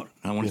take me out.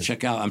 I want to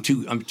check out. I'm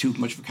too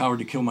much of a coward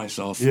to kill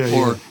myself,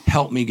 or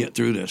help me get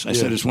through this." I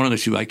said, "It's one of the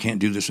two. I can't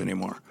do this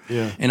anymore."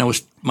 Yeah. And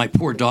my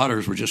poor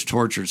daughters were just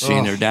tortured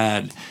seeing their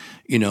dad,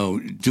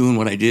 doing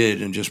what I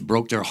did, and just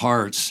broke their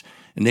hearts.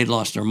 And they'd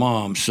lost their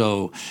mom.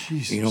 So,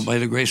 by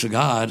the grace of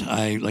God,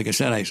 like I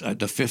said,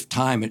 the 5th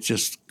time it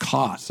just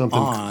caught Something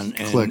on,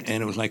 clicked.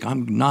 and it was like,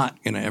 I'm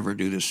not going to ever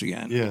do this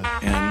again. Yeah.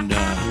 And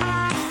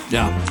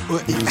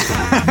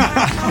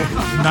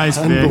Nice,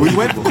 Vic. We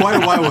went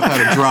quite a while without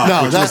a drop.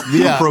 No, which that's was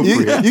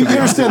inappropriate. You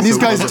understand? These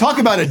guys talk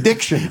about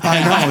addiction. I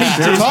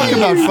know. Talk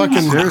about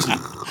fucking. Seriously.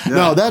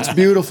 No, that's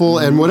beautiful,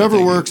 and whatever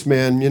works,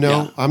 man.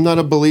 I'm not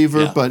a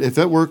believer, but if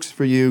it works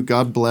for you,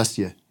 God bless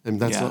you. And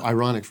that's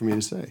ironic for me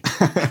to say.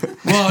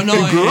 Well, no,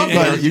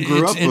 you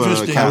grew up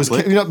interesting.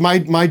 Catholic.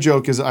 My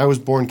joke is I was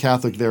born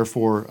Catholic,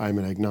 therefore I'm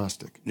an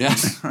agnostic.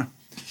 Yes.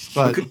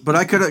 But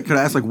I could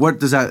ask, like, what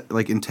does that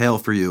like entail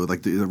for you,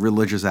 like the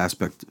religious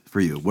aspect for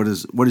you? What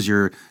is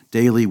your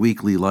daily,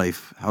 weekly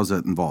life? How's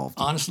that involved?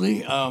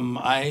 Honestly,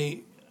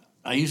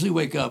 I usually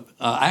wake up.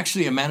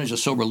 Actually, I manage a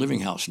sober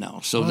living house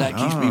now, so that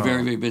keeps me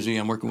very, very busy.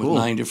 I'm working with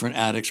 9 different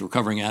addicts,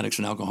 recovering addicts,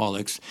 and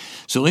alcoholics.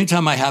 So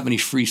anytime I have any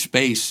free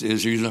space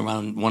is usually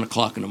around 1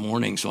 o'clock in the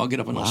morning. So I'll get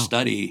up and I'll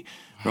study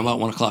from about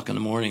 1 o'clock in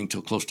the morning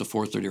till close to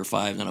 4:30 or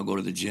 5. Then I'll go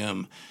to the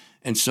gym.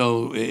 And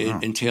so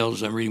it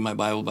entails I'm reading my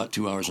Bible about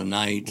 2 hours a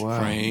night,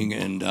 praying,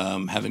 and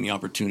having the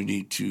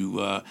opportunity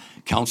to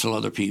counsel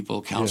other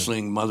people,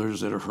 counseling mothers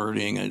that are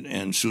hurting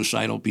and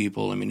suicidal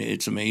people. I mean,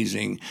 it's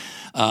amazing.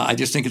 I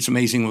just think it's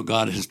amazing what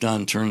God has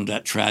done, turned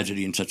that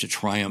tragedy in such a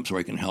triumph where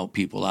I can help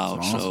people out.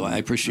 Awesome. So I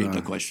appreciate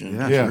the question.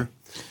 Yeah, sure.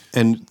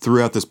 And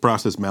throughout this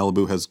process,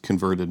 Malibu has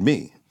converted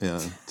me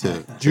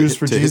to Jews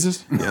for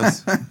Jesus?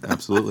 Yes,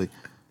 absolutely.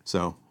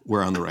 So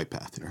we're on the right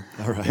path here.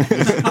 All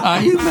right.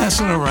 Are you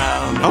messing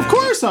around? Of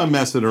course I'm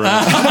messing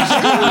around.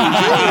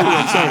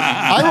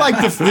 I like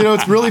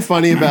it's really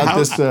funny about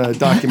this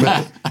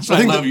documentary.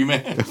 I love you,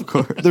 man. Of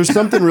course. There's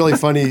something really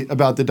funny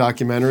about the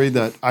documentary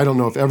that I don't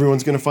know if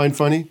everyone's going to find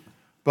funny,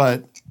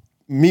 but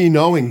me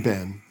knowing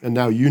Ben, and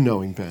now you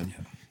knowing Ben,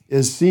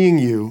 is seeing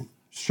you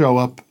show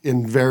up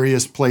in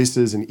various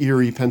places in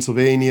Erie,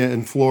 Pennsylvania,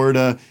 and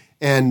Florida,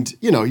 and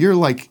you're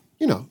like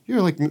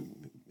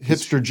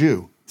hipster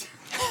Jew.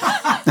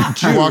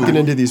 Walking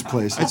into these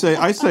places.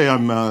 I say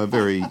I'm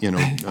very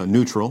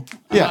neutral.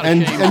 Yeah,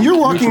 and you're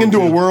walking into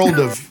a world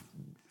of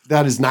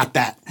that is not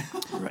that.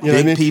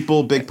 Big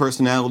people, big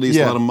personalities,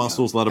 a lot of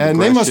muscles, a lot of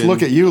aggression. And they must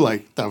look at you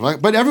like,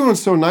 but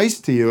everyone's so nice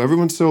to you.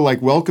 Everyone's so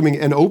like welcoming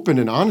and open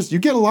and honest. You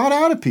get a lot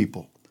out of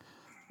people.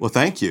 Well,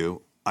 thank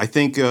you. I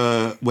think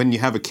when you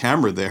have a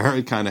camera there,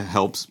 it kind of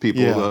helps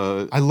people.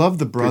 Yeah. I love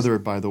the brother,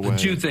 by the way. The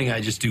Jew thing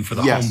I just do for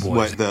the yes,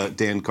 homeboys. the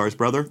Dan Carr's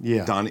brother.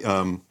 Yeah.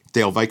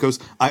 Dale Vicos.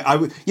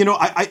 I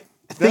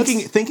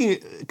thinking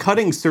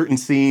cutting certain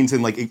scenes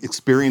and like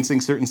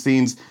experiencing certain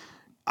scenes.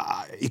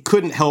 I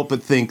couldn't help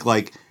but think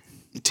like,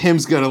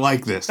 Tim's gonna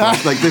like this.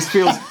 Like this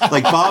feels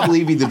like Bob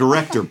Levy, the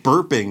director,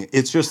 burping.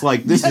 It's just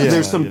like this.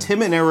 There's some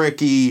Tim and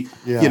Eric-y,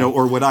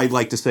 or what I'd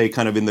like to say,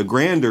 kind of in the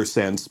grander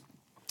sense,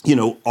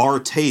 our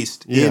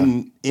taste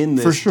in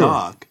this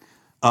doc.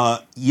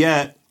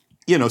 Yet,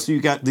 so you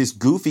got these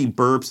goofy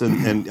burps,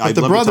 and but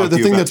the brother. The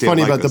thing that's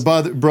funny about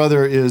the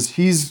brother is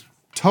he's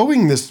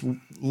towing this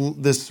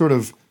sort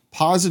of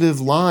positive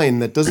line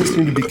that doesn't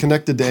seem to be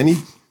connected to any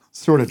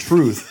sort of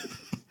truth.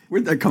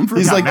 Where'd that come from?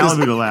 He's like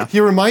Malibu to laugh. He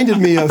reminded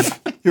me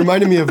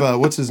of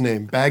what's his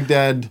name?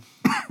 Baghdad.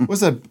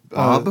 What's that?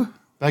 Bob.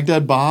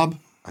 Baghdad Bob.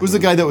 Who's the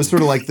guy that was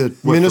sort of like the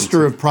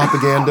minister of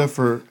propaganda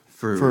for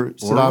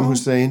Saddam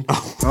Hussein?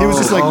 He was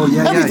just like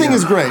everything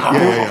is great.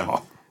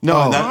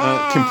 No,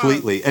 that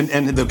completely.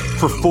 And the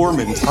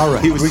performance. All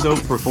right. He was so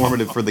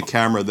performative for the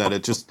camera that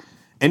it just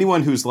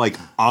anyone who's like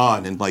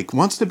on and like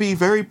wants to be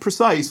very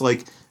precise,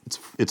 like.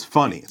 It's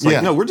funny. It's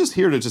like, no, we're just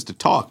here to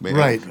talk, man.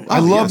 Right. Oh, I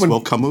love when well,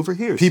 come over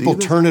here. People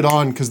turn it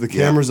on because the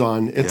camera's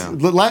on. It's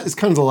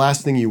kind of the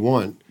last thing you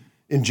want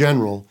in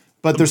general.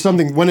 But there's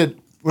something when it's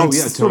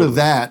sort of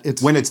that.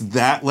 It's when it's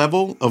that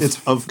level of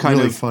kind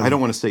really of funny. I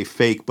don't want to say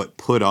fake, but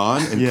put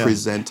on and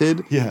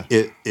presented. Yeah.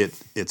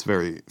 It's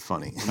very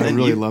funny. I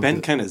really loved Ben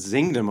it. kind of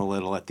zinged him a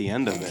little at the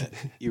end of it.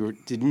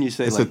 Didn't you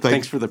say I said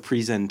thanks for the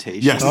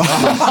presentation? Yes.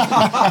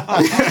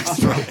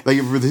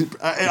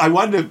 I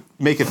wanted to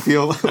make it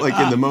feel like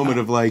in the moment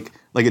of like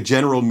a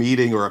general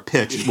meeting or a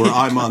pitch where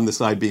I'm on the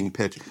side being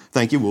pitched.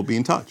 Thank you. We'll be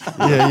in touch.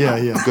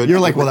 Yeah. Good.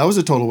 You're like, well, that was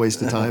a total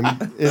waste of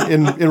time.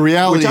 In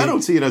reality, which I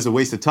don't see it as a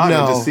waste of time.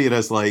 No. I just see it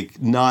as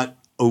like not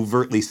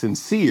overtly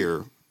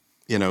sincere.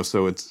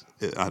 So it's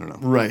I don't know.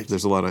 Right.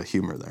 There's a lot of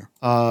humor there.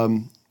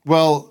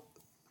 Well,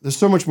 there's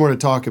so much more to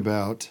talk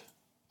about.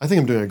 I think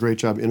I'm doing a great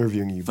job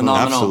interviewing you.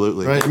 Phenomenal.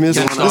 Absolutely. Right? I mean, this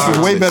is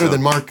way better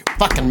than Mark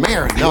fucking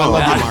Maron. No, I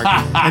love you, Mark.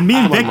 And me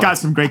and Vic got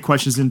some great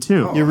questions in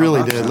too. You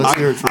really did. Let's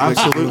hear it for Vic.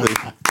 Absolutely.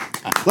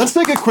 Let's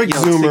take a quick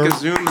zoomer, take a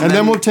zoom, and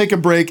then we'll take a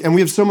break. And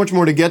we have so much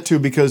more to get to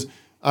because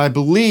I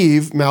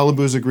believe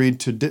Malibu's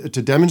agreed to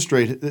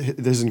demonstrate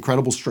his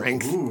incredible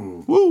strength.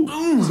 Woo.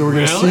 So we're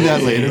going to see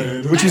that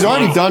later, which he's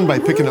already done by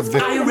picking up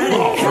Vic.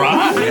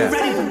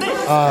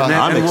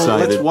 I'm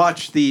excited.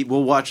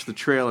 We'll watch the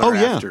trailer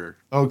after.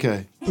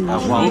 Okay.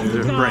 While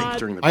the break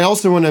during the break. I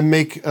also want to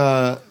make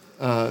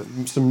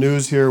some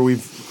news here.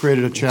 We've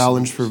created a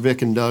challenge for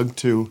Vic and Doug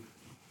to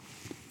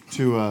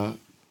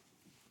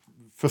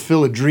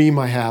fulfill a dream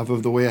I have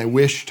of the way I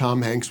wish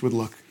Tom Hanks would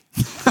look.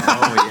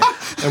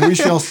 And we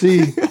shall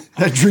see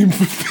that dream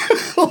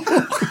fulfilled.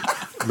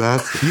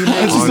 That's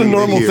just a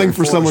normal thing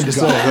for someone to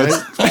say, right?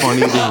 That's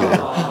funny to hear.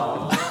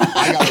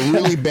 I got a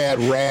really bad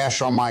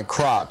rash on my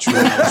crotch when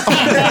I was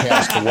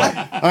passed away.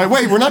 All right,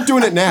 wait, we're not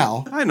doing it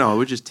now. I know,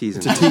 we're just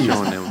teasing. It's a tease.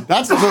 Showing him.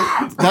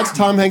 That's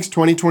Tom Hanks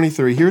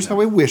 2023. Here's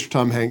how I wish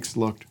Tom Hanks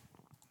looked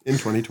in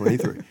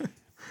 2023.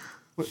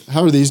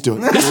 How are these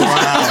doing?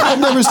 I've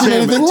never seen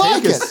anything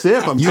like Take a it.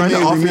 sip. I'm trying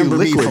to offer you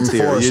liquids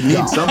here. You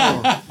need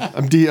something.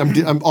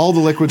 I'm all the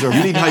liquids are.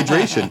 You need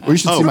hydration. We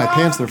should see my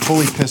pants. They're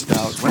fully pissed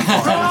out.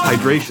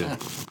 Hydration.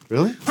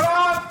 Really?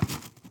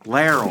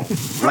 Laryl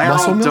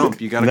Muscle milk? Dump.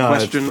 You got a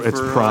question it's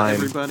for prime.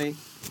 everybody?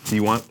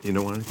 You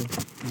don't want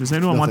anything? Does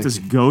anyone want this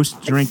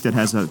ghost drink that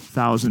has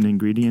 1,000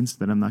 ingredients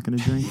that I'm not going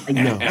to drink?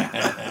 No.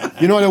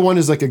 You know what I want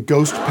is like a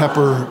ghost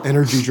pepper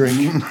energy drink.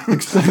 Really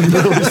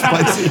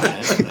spicy.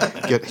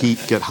 Get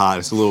heat, get hot.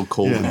 It's a little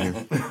cold in here.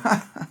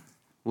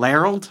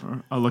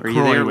 Laryl? A Are LaCroix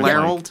you there, would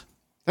Laryl? like.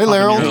 Hey,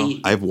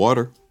 Laryl. I have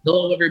water.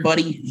 Hello,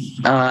 everybody.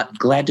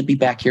 Glad to be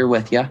back here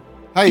with you.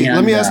 Hey,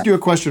 let me ask you a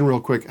question real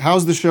quick.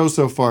 How's the show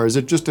so far? Is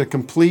it just a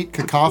complete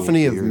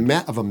cacophony of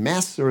a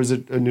mess, or is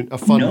it a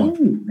fun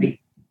one?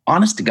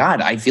 Honest to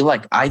God, I feel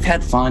like I've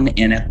had fun,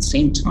 and at the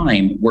same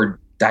time, we're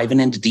diving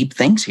into deep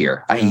things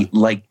here. I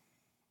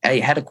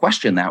had a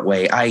question that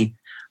way. I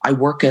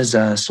work as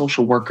a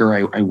social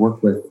worker. I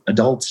work with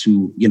adults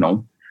who,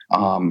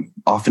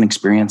 often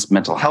experience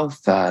mental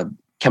health,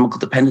 chemical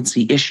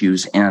dependency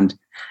issues. And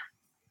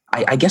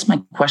I guess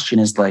my question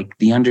is like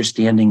the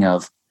understanding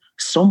of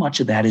so much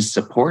of that is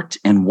support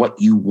and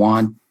what you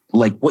want,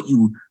 like what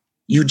you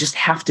just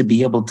have to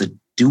be able to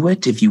do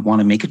it if you want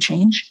to make a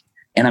change.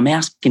 And I'm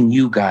asking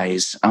you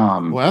guys.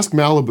 Well, ask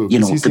Malibu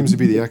because he seems to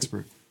be the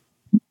expert.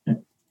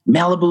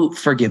 Malibu,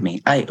 forgive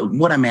me.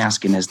 What I'm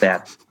asking is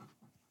that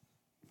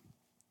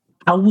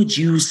how would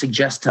you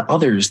suggest to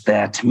others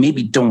that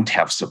maybe don't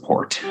have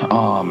support?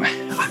 How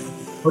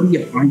do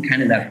you find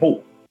kind of that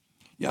hope?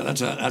 Yeah,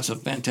 that's a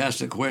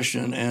fantastic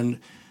question. And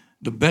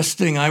the best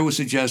thing I would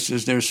suggest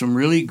is there's some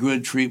really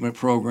good treatment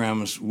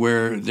programs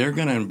where they're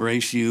going to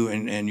embrace you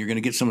and you're going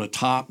to get some of the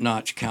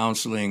top-notch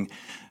counseling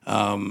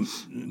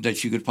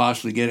that you could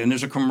possibly get. And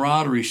there's a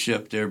camaraderie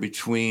ship there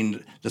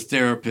between the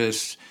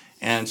therapists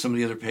and some of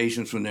the other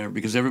patients when they're,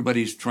 because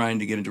everybody's trying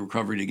to get into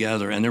recovery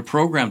together. And there are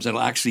programs that'll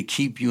actually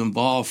keep you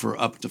involved for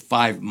up to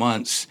 5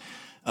 months,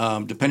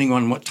 depending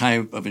on what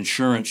type of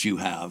insurance you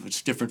have.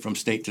 It's different from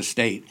state to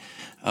state.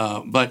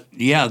 But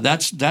yeah,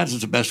 that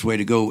is the best way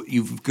to go.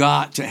 You've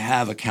got to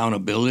have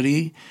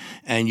accountability,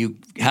 and you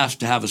have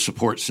to have a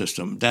support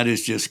system. That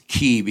is just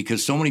key,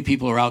 because so many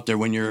people are out there.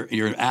 When you're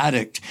an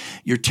addict,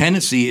 your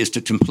tendency is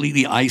to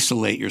completely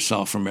isolate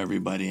yourself from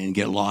everybody and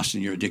get lost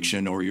in your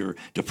addiction or your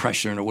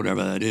depression or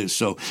whatever that is.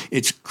 So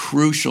it's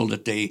crucial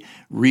that they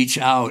reach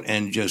out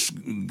and just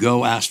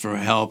go ask for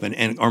help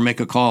and or make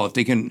a call if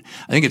they can.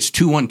 I think it's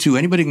 212.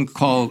 Anybody can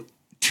call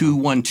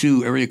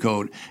 212 area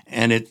code,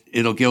 and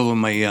it'll give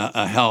them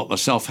a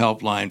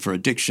self-help line for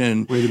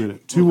addiction. Wait a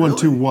minute,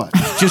 212 what?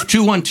 Just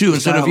 212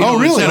 instead of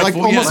really? Instead Like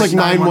of, almost like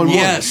 911.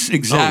 Yes,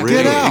 exactly.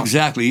 Get out.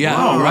 Exactly. Yeah.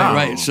 Wow.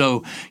 Right.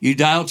 So you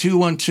dial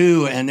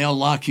 212 and they'll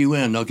lock you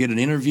in. They'll get an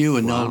interview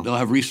and they'll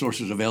have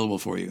resources available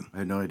for you. I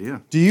had no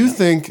idea. Do you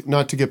think,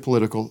 not to get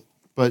political,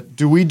 but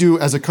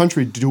as a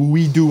country, do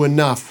we do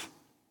enough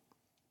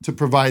to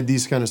provide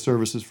these kind of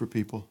services for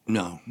people?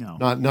 No.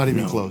 Not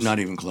even close. Not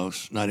even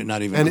close. Not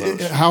even and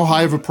close. How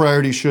high of a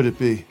priority should it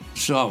be?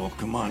 So,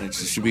 come on, it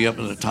should be up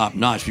in the top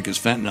notch, because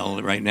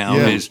fentanyl right now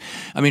is,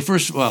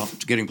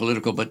 it's getting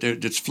political, but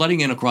it's flooding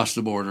in across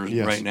the border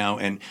right now.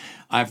 And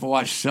I've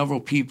watched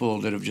several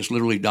people that have just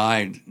literally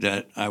died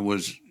that I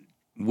was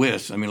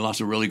with. I mean,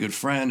 lost a really good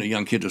friend, a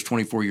young kid that's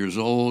 24 years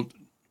old,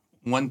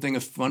 one pill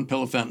of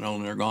fentanyl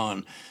and they're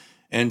gone.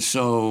 And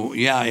so,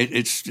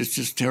 it's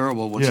just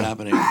terrible what's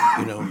happening.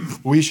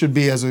 We should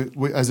be, as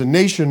a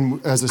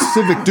nation, as a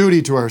civic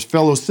duty to our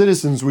fellow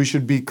citizens, we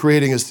should be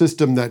creating a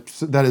system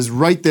that is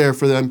right there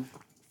for them.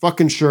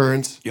 Fuck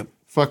insurance. Yep.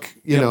 Fuck,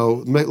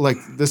 like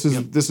this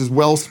is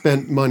well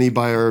spent money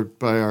by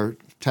our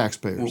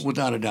taxpayers.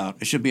 Without a doubt,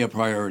 it should be a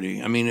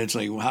priority. I mean, it's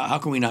like, how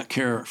can we not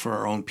care for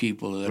our own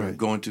people that are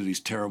going through these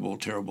terrible,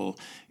 terrible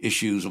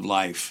issues of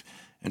life?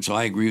 And so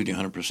I agree with you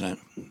 100%.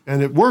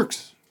 And it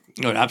works.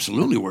 No, it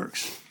absolutely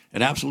works.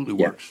 It absolutely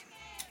works.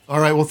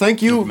 All right. Well,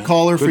 thank you,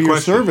 caller, for your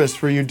service,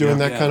 for you doing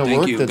that kind of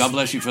work. Thank you. God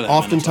bless you for that.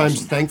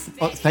 Oftentimes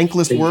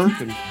thankless work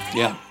and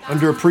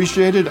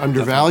underappreciated,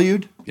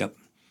 undervalued. Yep.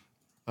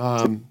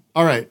 All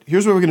right.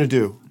 Here's what we're going to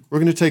do. We're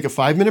going to take a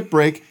 5-minute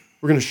break.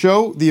 We're going to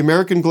show the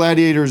American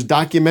Gladiators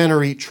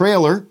documentary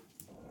trailer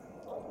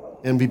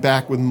and be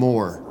back with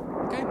more.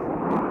 Okay.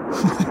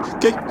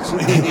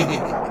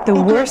 The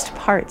worst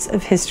parts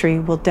of history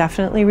will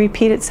definitely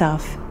repeat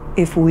itself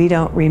if we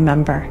don't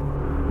remember.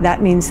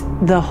 That means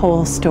the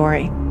whole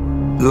story.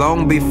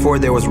 Long before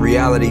there was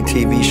reality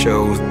TV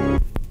shows,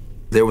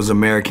 there was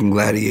American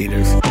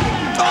Gladiators.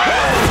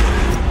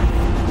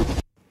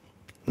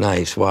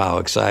 Nice. Wow.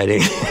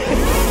 Exciting.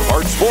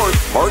 Part sport,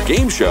 part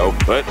game show,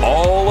 but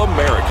all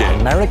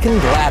American. American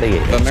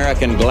Gladiators.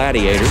 American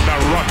Gladiators. The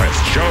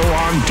roughest show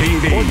on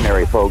TV.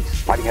 Ordinary folks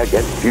fighting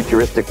against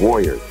futuristic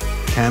warriors.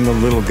 Can the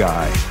little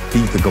guy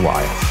beat the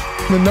Goliath?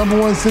 The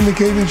 #1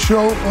 syndicated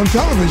show on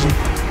television.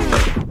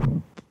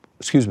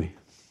 Excuse me.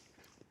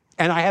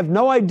 And I have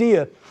no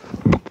idea,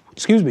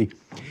 excuse me.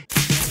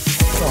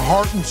 The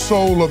heart and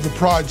soul of the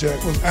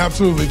project was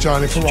absolutely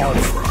Johnny Ferraro.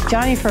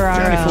 Johnny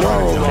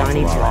Ferraro.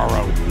 Johnny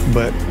Ferraro.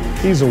 But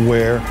he's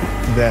aware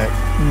that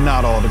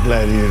not all the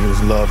gladiators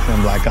love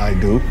him like I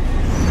do.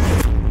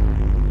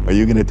 Are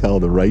you going to tell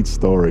the right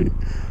story?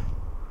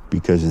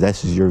 Because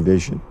this is your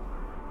vision.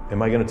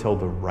 Am I going to tell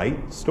the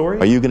right story?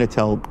 Are you going to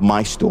tell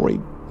my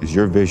story? Is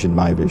your vision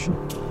my vision?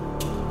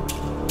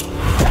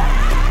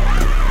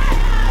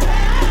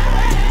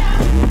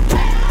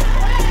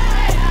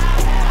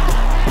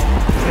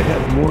 I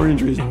had more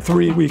injuries in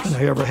 3 weeks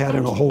than I ever had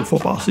in a whole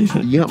football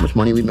season. You know how much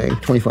money we make?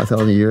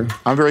 $25,000 a year.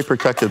 I'm very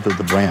protective of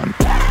the brand.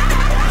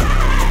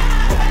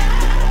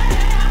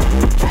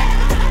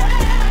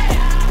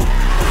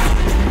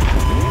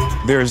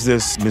 There's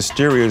this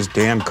mysterious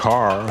Dan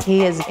Carr.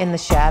 He is in the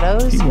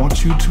shadows. He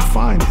wants you to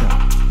find him.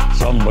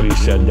 Somebody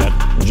said that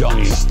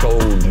Johnny stole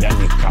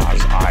Danny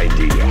Carr's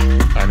idea.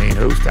 I mean,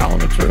 who's telling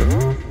the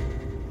truth?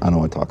 I don't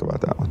want to talk about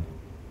that one.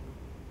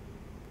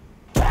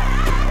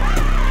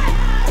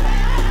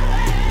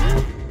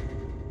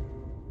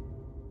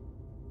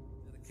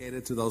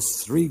 Dedicated to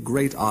those 3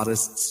 great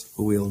artists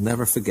who we'll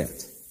never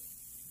forget.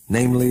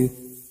 Namely,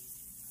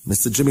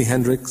 Mr. Jimi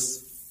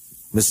Hendrix,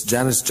 Miss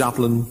Janis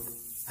Joplin,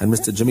 and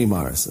Mr. Jimmy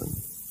Morrison.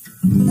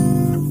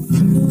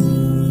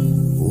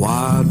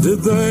 Why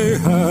did they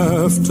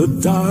have to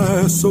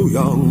die so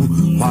young?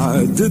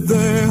 Why did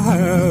they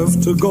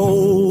have to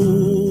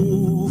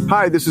go?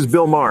 Hi, this is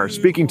Bill Maher,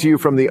 speaking to you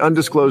from the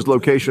undisclosed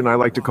location I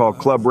like to call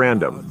Club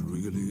Random.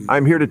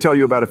 I'm here to tell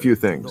you about a few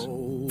things.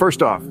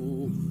 First off,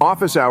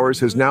 Office Hours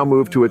has now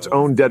moved to its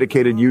own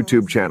dedicated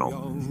YouTube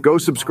channel. Go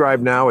subscribe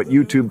now at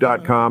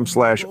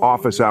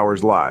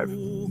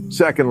youtube.com/officeHoursLive.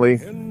 Secondly,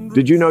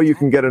 did you know you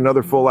can get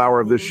another full hour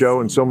of this show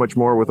and so much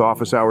more with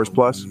Office Hours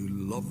Plus?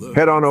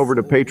 Head on over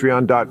to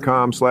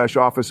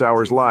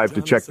patreon.com/officehourslive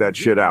to check that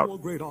shit out.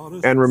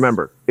 And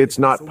remember, it's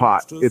not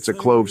pot, it's a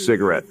clove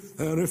cigarette.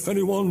 And if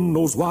anyone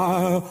knows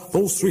why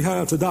those 3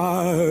 had to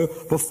die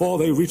before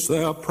they reached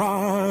their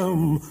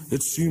prime,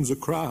 it seems a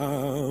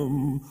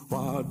crime.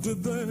 Why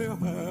did they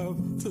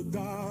have to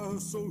die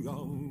so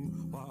young?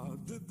 Why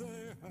did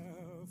they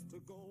have to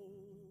go?